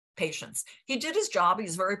patients. He did his job. He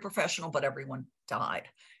was very professional, but everyone died.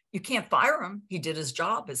 You can't fire him. He did his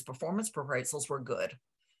job. His performance appraisals were good.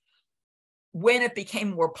 When it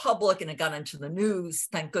became more public and it got into the news,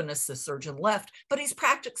 thank goodness the surgeon left, but he's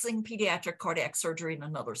practicing pediatric cardiac surgery in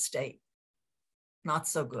another state. Not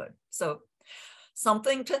so good. So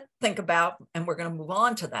something to think about, and we're going to move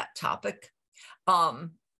on to that topic.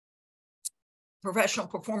 Professional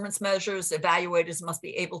performance measures, evaluators must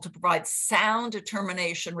be able to provide sound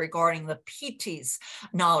determination regarding the PT's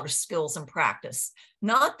knowledge, skills, and practice.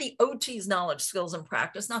 Not the OT's knowledge, skills, and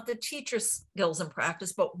practice, not the teacher's skills and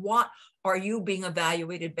practice, but what are you being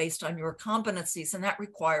evaluated based on your competencies? And that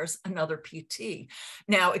requires another PT.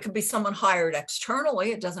 Now, it could be someone hired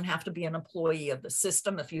externally. It doesn't have to be an employee of the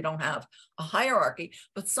system if you don't have a hierarchy,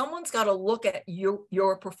 but someone's got to look at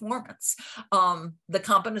your performance. The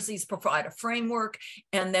competencies provide a framework,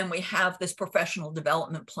 and then we have this professional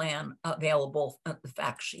development plan available at the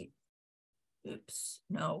fact sheet. Oops,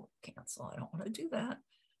 no, cancel. I don't want to do that.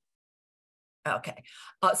 Okay,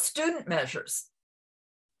 student measures.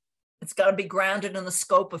 It's got to be grounded in the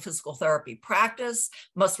scope of physical therapy practice,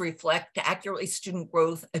 must reflect accurately student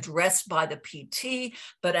growth addressed by the PT.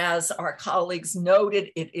 But as our colleagues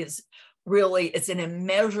noted, it's an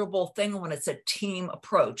immeasurable thing when it's a team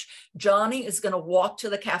approach. Johnny is going to walk to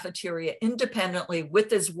the cafeteria independently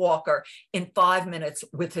with his walker in 5 minutes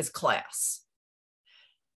with his class.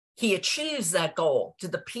 He achieves that goal.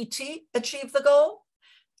 Did the PT achieve the goal?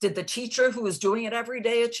 Did the teacher who was doing it every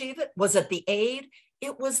day achieve it? Was it the aide?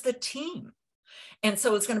 It was the team. And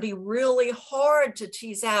so it's going to be really hard to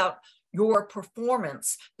tease out your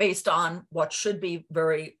performance based on what should be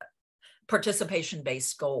very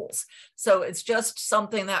participation-based goals. So it's just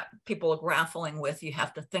something that people are grappling with, you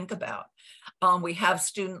have to think about. We have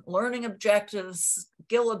student learning objectives,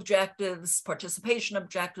 skill objectives, participation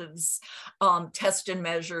objectives, test and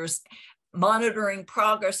measures, monitoring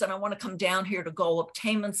progress. And I want to come down here to goal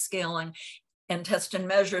attainment scaling and test and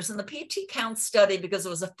measures. In the PT Count study, because it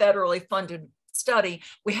was a federally funded study,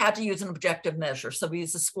 we had to use an objective measure. So we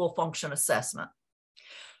used a school function assessment.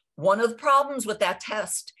 One of the problems with that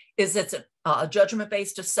test is it's a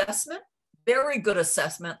judgment-based assessment, very good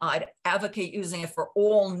assessment. I'd advocate using it for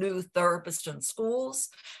all new therapists in schools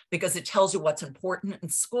because it tells you what's important in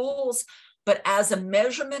schools. But as a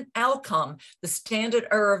measurement outcome, the standard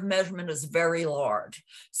error of measurement is very large.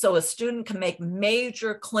 So a student can make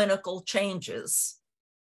major clinical changes,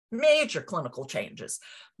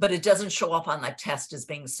 but it doesn't show up on that test as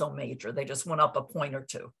being so major. They just went up a point or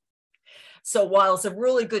two. So while it's a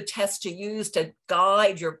really good test to use to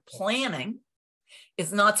guide your planning,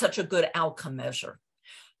 it's not such a good outcome measure.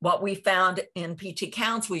 What we found in PT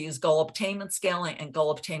Counts, we used goal attainment scaling, and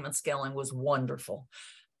goal attainment scaling was wonderful.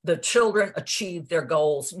 The children achieved their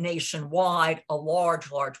goals nationwide, a large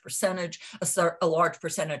percentage. A large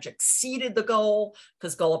percentage exceeded the goal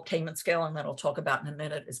because goal attainment scaling, that I'll talk about in a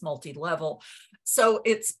minute, is multi-level. So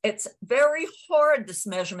it's very hard, this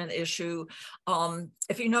measurement issue.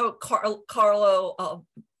 If you know Carlo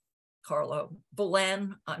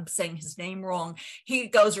Belen, I'm saying his name wrong. He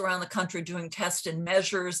goes around the country doing test and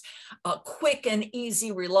measures, quick and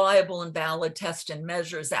easy, reliable and valid test and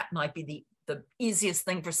measures. That might be the easiest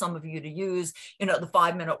thing for some of you to use, the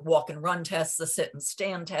 5-minute walk and run test, the sit and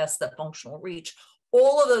stand test, the functional reach.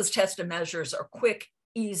 All of those test and measures are quick,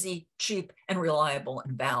 easy, cheap, and reliable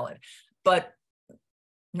and valid, but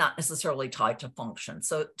not necessarily tied to function.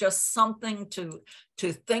 So just something to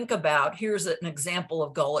think about. Here's an example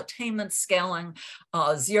of goal attainment scaling.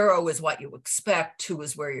 0 is what you expect, 2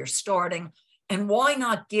 is where you're starting. And why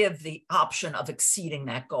not give the option of exceeding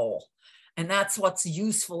that goal? And that's what's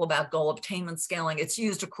useful about goal attainment scaling. It's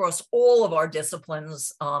used across all of our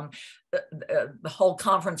disciplines. The whole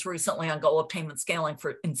conference recently on goal attainment scaling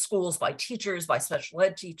in schools by teachers, by special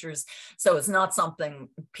ed teachers. So it's not something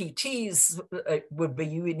PTs would be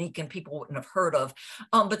unique and people wouldn't have heard of,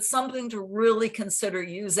 but something to really consider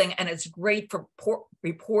using. And it's great for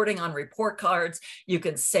reporting on report cards. You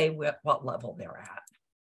can say what level they're at.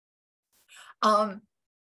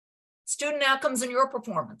 Student outcomes in your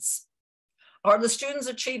performance. Are the students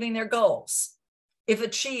achieving their goals? If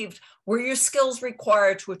achieved, were your skills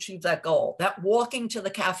required to achieve that goal? That walking to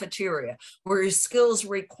the cafeteria, were your skills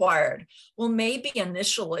required? Well, maybe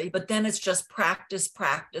initially, but then it's just practice,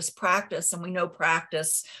 practice, practice. And we know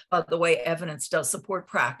practice, the way evidence does support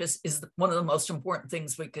practice, is one of the most important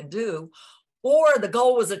things we can do. Or the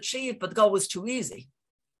goal was achieved, but the goal was too easy.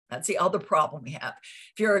 That's the other problem we have.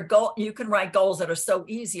 If you're a goal, you can write goals that are so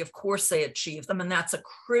easy, of course they achieve them, and that's a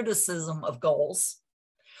criticism of goals.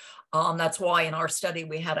 That's why in our study,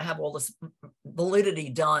 we had to have all this validity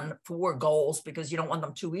done for goals, because you don't want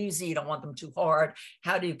them too easy, you don't want them too hard.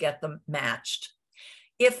 How do you get them matched?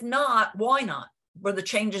 If not, why not? Were the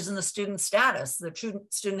changes in the student status? The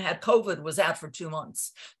student had COVID, was out for 2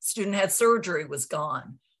 months. Student had surgery, was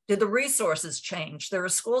gone. Did the resources change? There are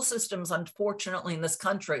school systems, unfortunately, in this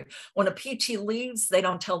country, when a PT leaves, they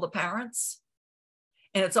don't tell the parents.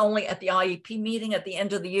 And it's only at the IEP meeting at the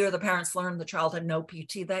end of the year, the parents learn the child had no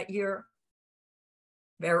PT that year.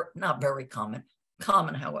 Not very common.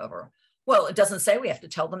 Common, however. Well, it doesn't say we have to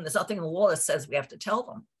tell them. There's nothing in the law that says we have to tell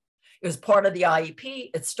them. It was part of the IEP.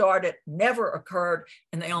 It started, never occurred,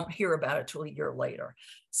 and they don't hear about it till a year later.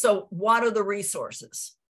 So what are the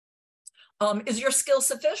resources? Is your skill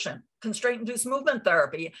sufficient? Constraint-induced movement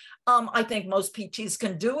therapy. I think most PTs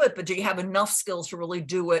can do it, but do you have enough skills to really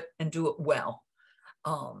do it and do it well?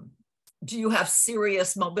 Do you have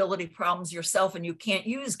serious mobility problems yourself and you can't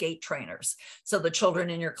use gait trainers? So the children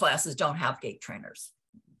in your classes don't have gait trainers.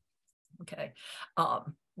 Okay,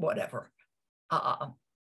 whatever.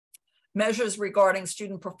 Measures regarding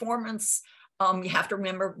student performance. You have to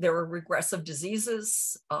remember there are regressive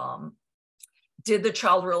diseases. Did the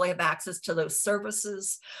child really have access to those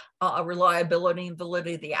services? Reliability and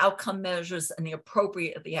validity of the outcome measures, and the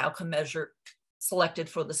appropriate of the outcome measure selected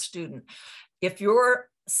for the student. If your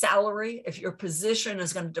salary, if your position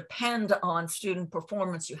is going to depend on student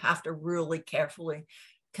performance, you have to really carefully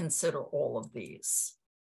consider all of these.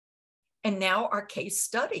 And now our case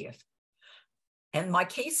study. And my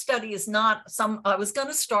case study is not I was going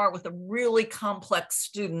to start with a really complex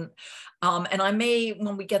student. And I may,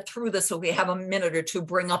 when we get through this, so we have a minute or two,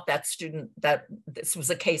 bring up that student, that this was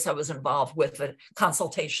a case I was involved with, a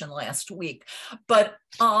consultation last week. But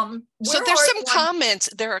so there's some comments.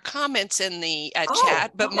 There are comments in the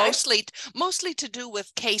chat, but okay. mostly to do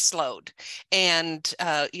with caseload and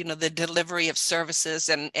the delivery of services.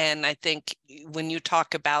 And I think when you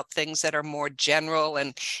talk about things that are more general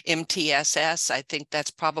and MTSS, I think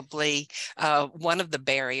that's probably one of the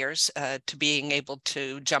barriers to being able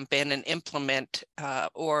to jump in and implement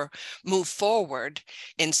or move forward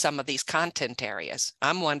in some of these content areas.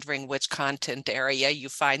 I'm wondering which content area you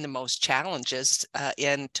find the most challenges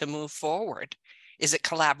in to move forward. Is it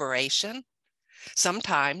collaboration?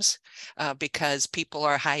 Sometimes because people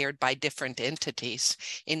are hired by different entities.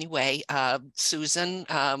 Anyway, Susan,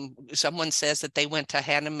 someone says that they went to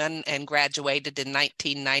Hanneman and graduated in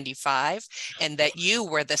 1995 and that you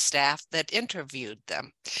were the staff that interviewed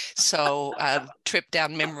them. So trip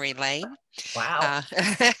down memory lane. Wow.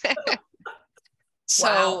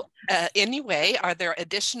 So anyway, are there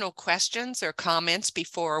additional questions or comments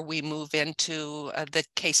before we move into the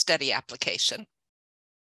case study application?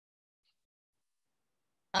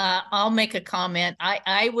 I'll make a comment.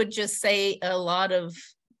 I would just say a lot of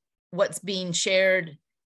what's being shared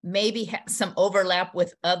maybe has some overlap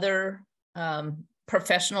with other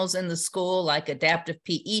professionals in the school, like adaptive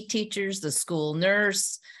PE teachers, the school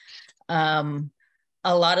nurse.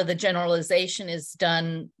 A lot of the generalization is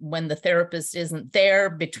done when the therapist isn't there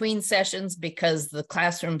between sessions because the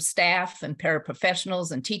classroom staff and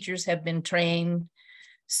paraprofessionals and teachers have been trained.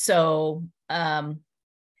 So, and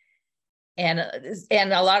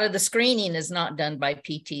a lot of the screening is not done by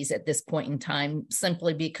PTs at this point in time,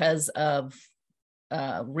 simply because of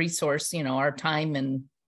resource, our time and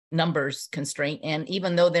numbers constraint. And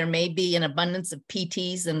even though there may be an abundance of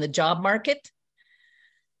PTs in the job market,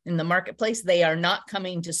 in the marketplace, they are not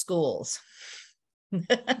coming to schools.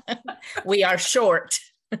 We are short.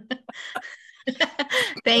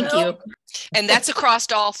 Thank you. And that's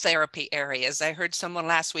across all therapy areas. I heard someone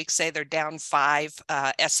last week say they're down 5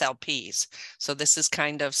 SLPs. So this is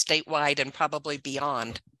kind of statewide and probably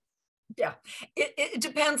beyond. Yeah, it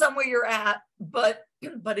depends on where you're at. But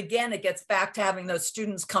again, it gets back to having those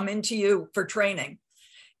students come into you for training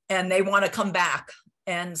and they want to come back.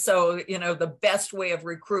 And so, the best way of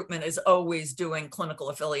recruitment is always doing clinical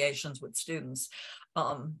affiliations with students.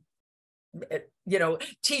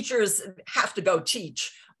 Teachers have to go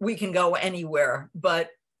teach. We can go anywhere, but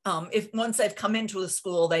if once they've come into a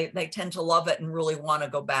school, they tend to love it and really want to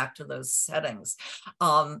go back to those settings.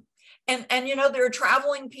 And you know, there are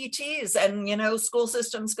traveling PTs, and you know, school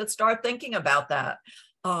systems could start thinking about that.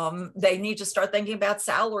 They need to start thinking about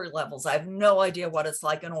salary levels. I have no idea what it's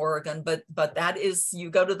like in Oregon, but that is, you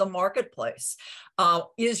go to the marketplace.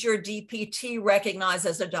 Is your DPT recognized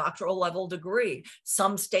as a doctoral level degree?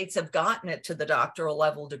 Some states have gotten it to the doctoral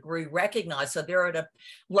level degree recognized. So they're at a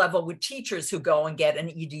level with teachers who go and get an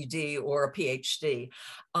EDD or a PhD.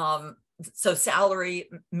 So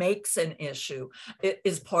salary makes an issue. It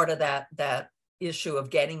is part of that issue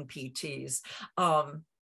of getting PTs.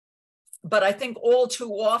 But I think all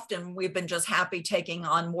too often we've been just happy taking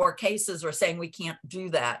on more cases or saying we can't do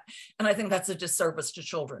that. And I think that's a disservice to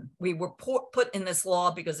children. We were put in this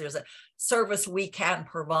law because there's a service we can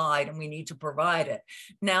provide and we need to provide it.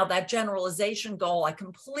 Now that generalization goal, I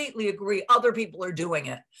completely agree. Other people are doing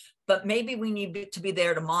it, but maybe we need to be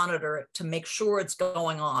there to monitor it, to make sure it's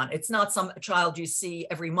going on. It's not some child you see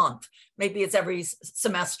every month. Maybe it's every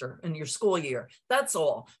semester in your school year. That's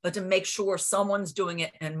all. But to make sure someone's doing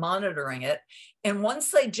it and monitoring it. And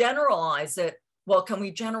once they generalize it, well, can we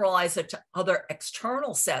generalize it to other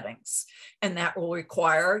external settings? And that will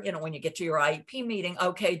require, you know, when you get to your IEP meeting,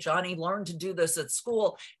 okay, Johnny learned to do this at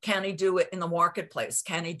school. Can he do it in the marketplace?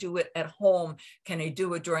 Can he do it at home? Can he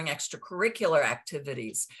do it during extracurricular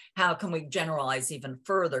activities? How can we generalize even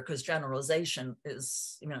further? Because generalization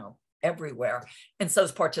is, you know, everywhere. And so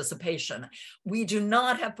is participation. We do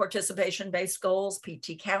not have participation-based goals.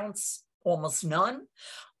 PT counts, almost none.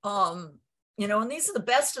 You know, and these are the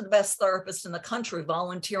best of the best therapists in the country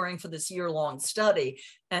volunteering for this year-long study.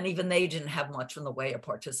 And even they didn't have much in the way of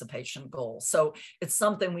participation goals. So it's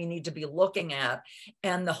something we need to be looking at.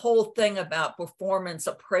 And the whole thing about performance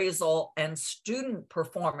appraisal and student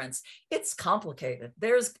performance, it's complicated.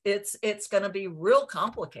 It's going to be real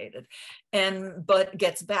complicated. But it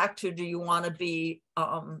gets back to, do you want to be,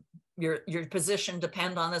 your position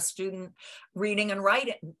depend on a student reading and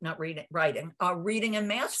writing, reading and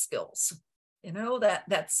math skills. You know,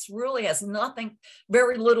 that's really has nothing,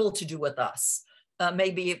 very little to do with us.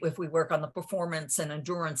 Maybe if we work on the performance and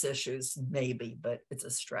endurance issues, maybe, but it's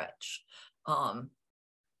a stretch. Did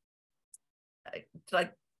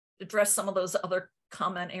I address some of those other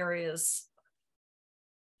comment areas?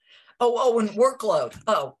 Oh, and workload.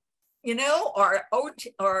 Oh, you know,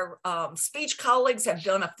 our speech colleagues have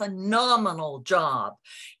done a phenomenal job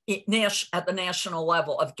at the national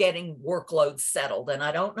level of getting workloads settled. And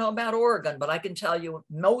I don't know about Oregon, but I can tell you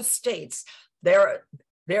most states, there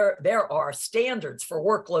are standards for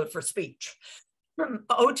workload for speech.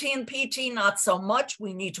 OT and PT, not so much.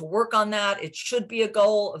 We need to work on that. It should be a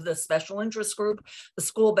goal of the special interest group, the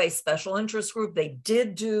school-based special interest group. They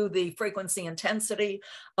did do the frequency intensity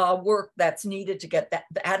work that's needed to get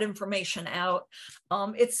that information out.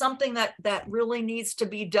 It's something that really needs to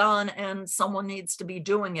be done, and someone needs to be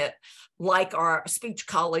doing it. Like our speech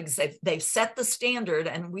colleagues, they've set the standard,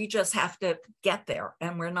 and we just have to get there,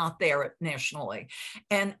 and we're not there nationally.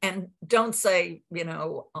 And don't say, you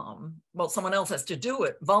know, well, someone else has to do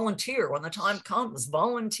it. Volunteer when the time comes.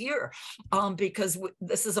 Volunteer, because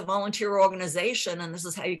this is a volunteer organization, and this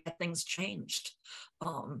is how you get things changed.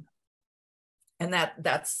 And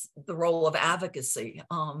that's the role of advocacy.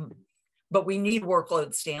 But we need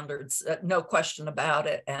workload standards, no question about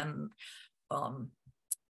it. And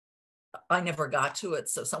I never got to it,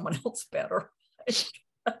 so someone else better.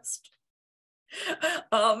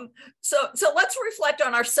 So let's reflect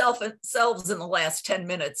on ourselves in the last 10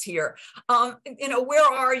 minutes here. You know, where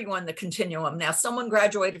are you on the continuum? Now, someone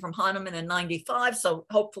graduated from Heinemann in 95, so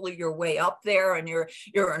hopefully you're way up there and you're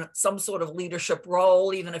in some sort of leadership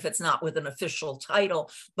role, even if it's not with an official title,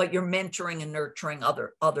 but you're mentoring and nurturing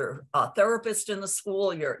other therapists in the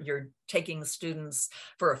school. You're taking the students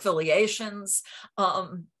for affiliations.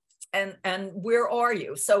 And where are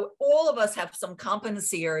you? So all of us have some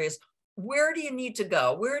competency areas. Where do you need to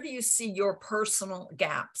go? Where do you see your personal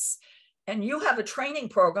gaps? And you have a training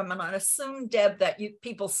program, and I assume, Deb, that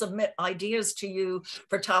people submit ideas to you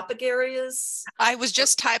for topic areas. I was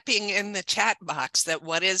just typing in the chat box that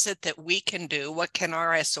what is it that we can do? What can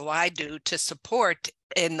RSOI do to support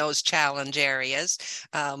in those challenge areas?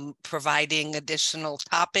 Providing additional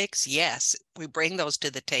topics, yes, we bring those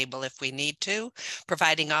to the table if we need to.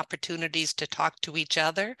 Providing opportunities to talk to each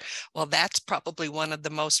other, well, that's probably one of the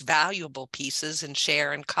most valuable pieces and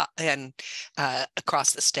share and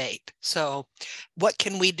across the state. So what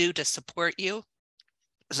can we do to support you?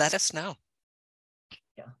 Let us know.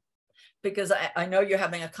 because I know you're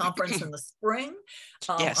having a conference in the spring.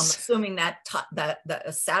 Yes. I'm assuming that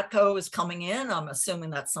a SATCO is coming in. I'm assuming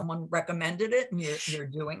that someone recommended it and you're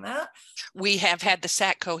doing that. We have had the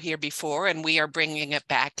SATCO here before, and we are bringing it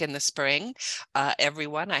back in the spring.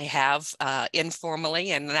 Everyone, I have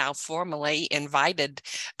informally and now formally invited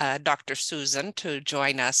Dr. Susan to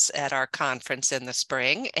join us at our conference in the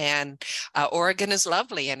spring. And Oregon is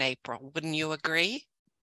lovely in April. Wouldn't you agree?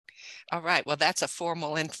 All right. Well, that's a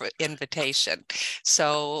formal invitation.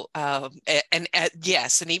 So,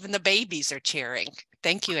 yes, and even the babies are cheering.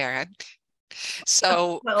 Thank you, Erin.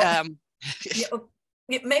 So, well,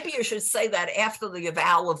 maybe you should say that after the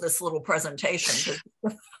eval of this little presentation.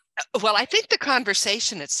 Well, I think the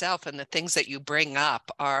conversation itself and the things that you bring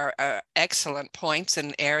up are excellent points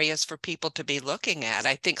and areas for people to be looking at.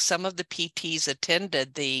 I think some of the PTs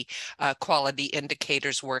attended the quality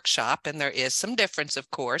indicators workshop, and there is some difference,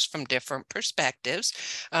 of course, from different perspectives.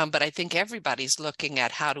 But I think everybody's looking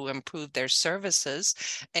at how to improve their services.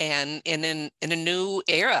 And in a new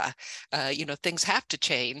era, things have to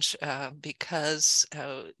change because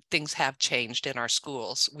things have changed in our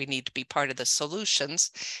schools. We need to be part of the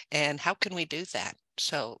solutions. And how can we do that?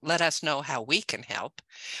 So let us know how we can help.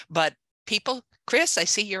 But people, Chris, I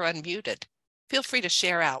see you're unmuted. Feel free to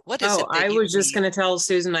share out. What is it? I was just going to tell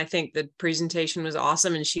Susan, I think the presentation was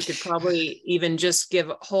awesome, and she could probably even just give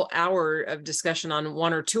a whole hour of discussion on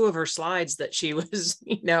one or two of her slides that she was,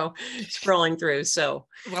 scrolling through. So,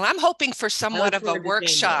 well, I'm hoping for somewhat of a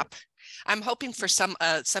workshop. I'm hoping for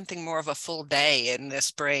something more of a full day in the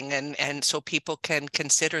spring, and so people can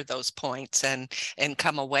consider those points and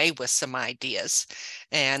come away with some ideas.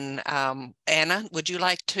 And Anna, Anna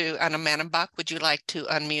Mannenbach, would you like to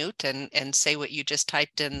unmute and say what you just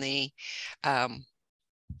typed in the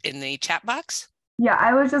chat box? Yeah,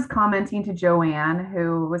 I was just commenting to Joanne,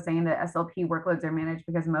 who was saying that SLP workloads are managed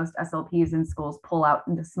because most SLPs in schools pull out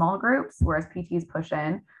into small groups, whereas PTs push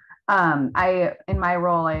in. In my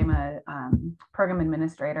role, I'm a program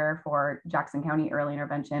administrator for Jackson County Early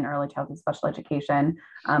Intervention, Early Childhood Special Education,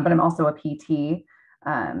 but I'm also a PT.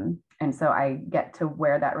 And so I get to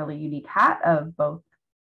wear that really unique hat of both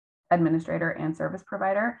administrator and service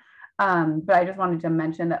provider. But I just wanted to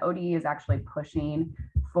mention that ODE is actually pushing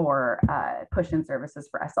for push-in services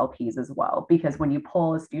for SLPs as well, because when you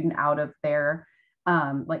pull a student out of their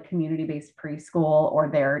like community-based preschool or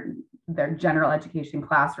their general education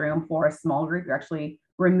classroom for a small group, you're actually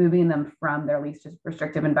removing them from their least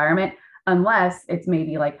restrictive environment, unless it's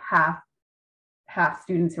maybe like half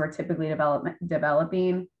students who are typically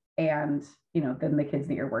developing, and then the kids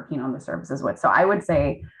that you're working on the services with. So I would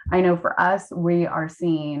say, I know for us, we are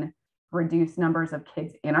seeing reduced numbers of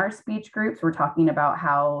kids in our speech groups. We're talking about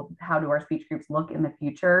how do our speech groups look in the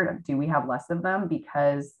future? Do we have less of them?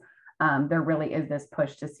 Because there really is this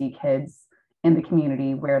push to see kids in the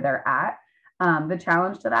community where they're at. The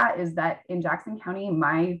challenge to that is that in Jackson County,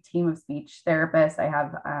 my team of speech therapists, I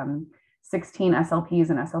have 16 SLPs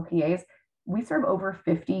and SLPAs. We serve over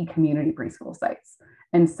 50 community preschool sites.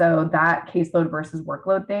 And so that caseload versus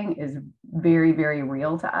workload thing is very, very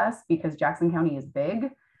real to us, because Jackson County is big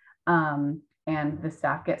and the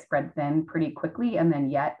staff get spread thin pretty quickly. And then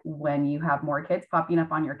yet when you have more kids popping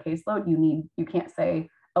up on your caseload, you can't say,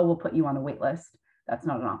 oh, we'll put you on a wait list. That's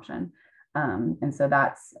not an option. And so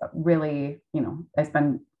that's really, I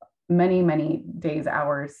spend many, many days,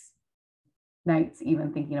 hours, nights,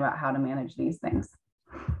 even thinking about how to manage these things.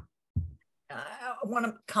 I want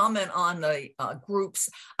to comment on the groups.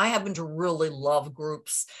 I happen to really love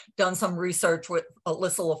groups. Done some research with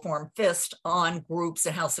Alyssa LaForme-Fist on groups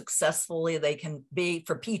and how successfully they can be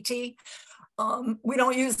for PT. We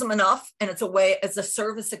don't use them enough, and it's a way as a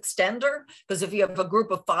service extender, because if you have a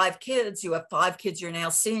group of 5 kids, you have 5 kids you're now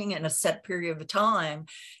seeing in a set period of time,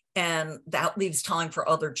 and that leaves time for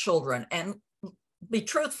other children. And be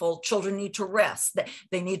truthful, children need to rest.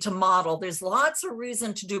 They need to model. There's lots of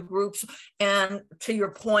reason to do groups. And to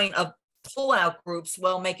your point of pull-out groups,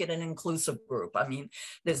 well, make it an inclusive group. I mean,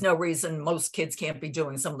 there's no reason most kids can't be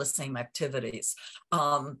doing some of the same activities.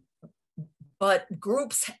 But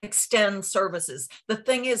groups extend services. The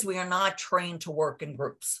thing is, we are not trained to work in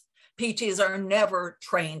groups. PTs are never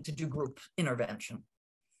trained to do group intervention.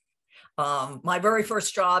 My very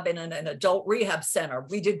first job in an adult rehab center,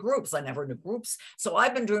 we did groups. I never knew groups. So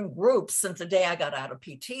I've been doing groups since the day I got out of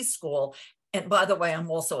PT school. And by the way,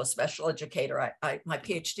 I'm also a special educator. My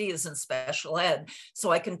PhD is in special ed,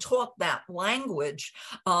 so I can talk that language.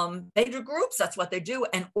 They do groups, that's what they do.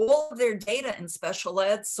 And all of their data in special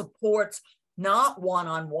ed supports not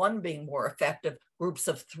one-on-one being more effective, groups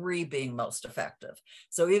of 3 being most effective.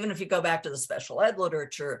 So even if you go back to the special ed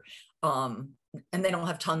literature, and they don't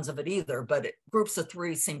have tons of it either, but groups of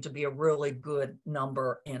 3 seem to be a really good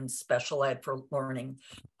number in special ed for learning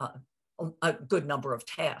a good number of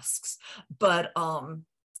tasks. But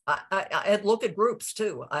I look at groups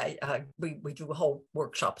too. We do a whole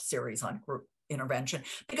workshop series on group intervention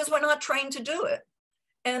because we're not trained to do it.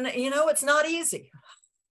 And, you know, it's not easy.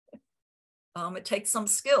 It takes some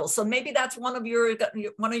skills. So maybe that's one of your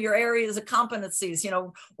areas of competencies, you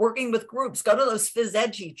know, working with groups. Go to those phys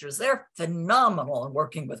ed teachers. They're phenomenal in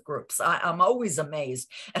working with groups. I'm always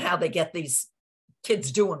amazed at how they get these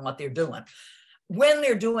kids doing what they're doing. When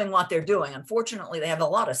they're doing what they're doing, unfortunately, they have a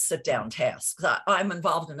lot of sit-down tasks. I'm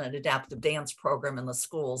involved in an adaptive dance program in the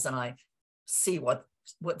schools, and I see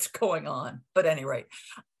what's going on. But at any rate,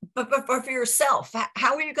 but for yourself,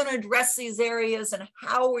 how are you going to address these areas, and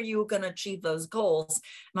how are you going to achieve those goals?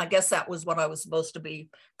 And I guess that was what I was supposed to be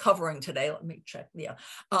covering today. Let me check. Yeah.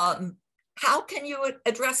 How can you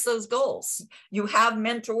address those goals? You have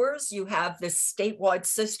mentors, you have this statewide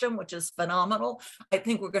system, which is phenomenal. I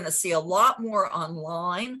think we're going to see a lot more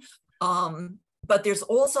online. But there's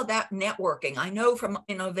also that networking. I know from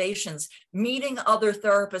innovations, meeting other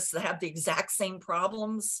therapists that have the exact same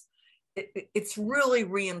problems, it's really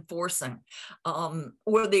reinforcing,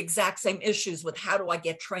 or the exact same issues with how do I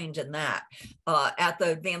get trained in that. At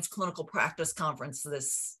the Advanced Clinical Practice Conference,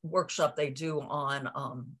 this workshop they do on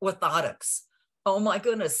orthotics. Oh my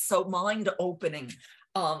goodness, so mind-opening.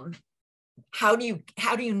 How do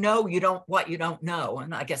you know what you don't know?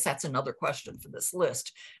 And I guess that's another question for this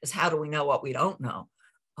list, is how do we know what we don't know?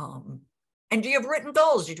 And do you have written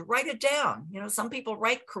goals? Did you write it down? You know, some people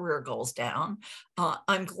write career goals down.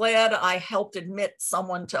 I'm glad I helped admit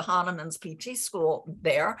someone to Hahnemann's PT school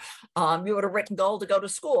there. You had a written goal to go to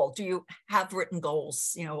school. Do you have written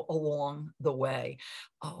goals, you know, along the way?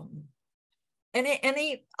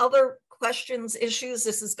 Any other questions, issues?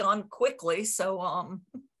 This has gone quickly, so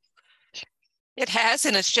It has,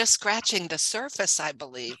 and it's just scratching the surface, I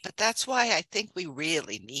believe. But that's why I think we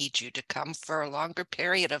really need you to come for a longer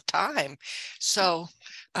period of time. So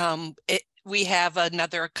we have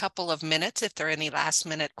another couple of minutes if there are any last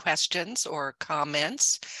minute questions or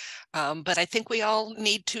comments. But I think we all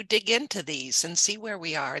need to dig into these and see where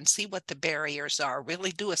we are and see what the barriers are,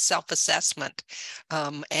 really do a self-assessment.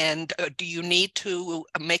 And do you need to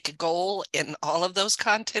make a goal in all of those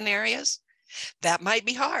content areas? That might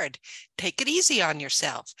be hard. Take it easy on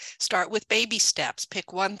yourself. Start with baby steps.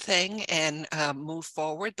 Pick one thing and move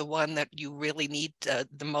forward, the one that you really need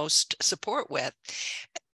the most support with.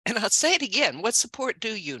 And I'll say it again, what support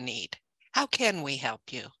do you need? How can we help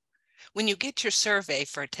you? When you get your survey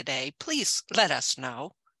for today, please let us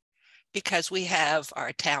know, because we have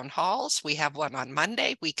our town halls. We have one on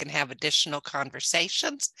Monday. We can have additional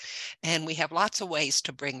conversations, and we have lots of ways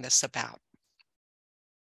to bring this about.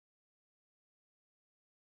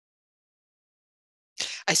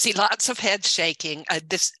 I see lots of heads shaking.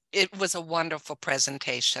 It was a wonderful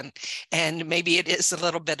presentation, and maybe it is a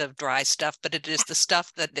little bit of dry stuff, but it is the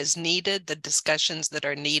stuff that is needed, the discussions that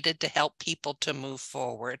are needed to help people to move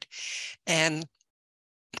forward. And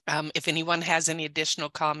if anyone has any additional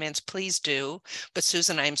comments, please do. But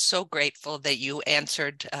Susan, I'm so grateful that you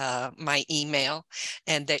answered my email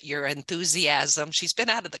and that your enthusiasm. She's been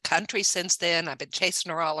out of the country since then. I've been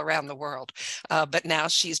chasing her all around the world, but now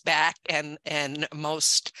she's back, and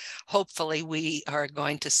most hopefully we are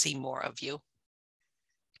going to see more of you.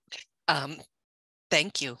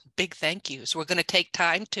 Thank you. Big thank yous. We're going to take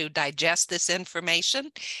time to digest this information,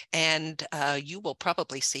 and you will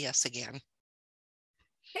probably see us again.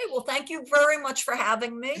 Okay, well, thank you very much for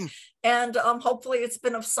having me. And hopefully it's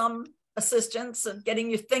been of some assistance in getting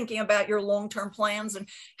you thinking about your long-term plans and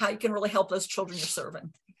how you can really help those children you're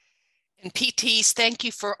serving. And PTs, thank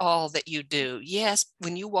you for all that you do. Yes,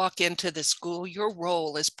 when you walk into the school, your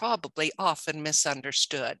role is probably often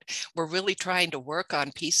misunderstood. We're really trying to work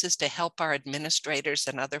on pieces to help our administrators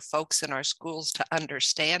and other folks in our schools to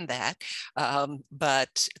understand that.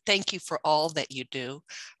 But thank you for all that you do.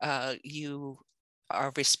 You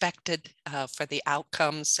are respected for the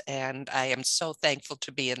outcomes, and I am so thankful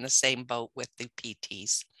to be in the same boat with the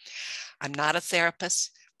PTs. I'm not a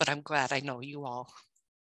therapist, but I'm glad I know you all.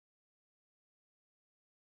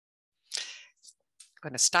 I'm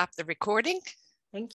going to stop the recording.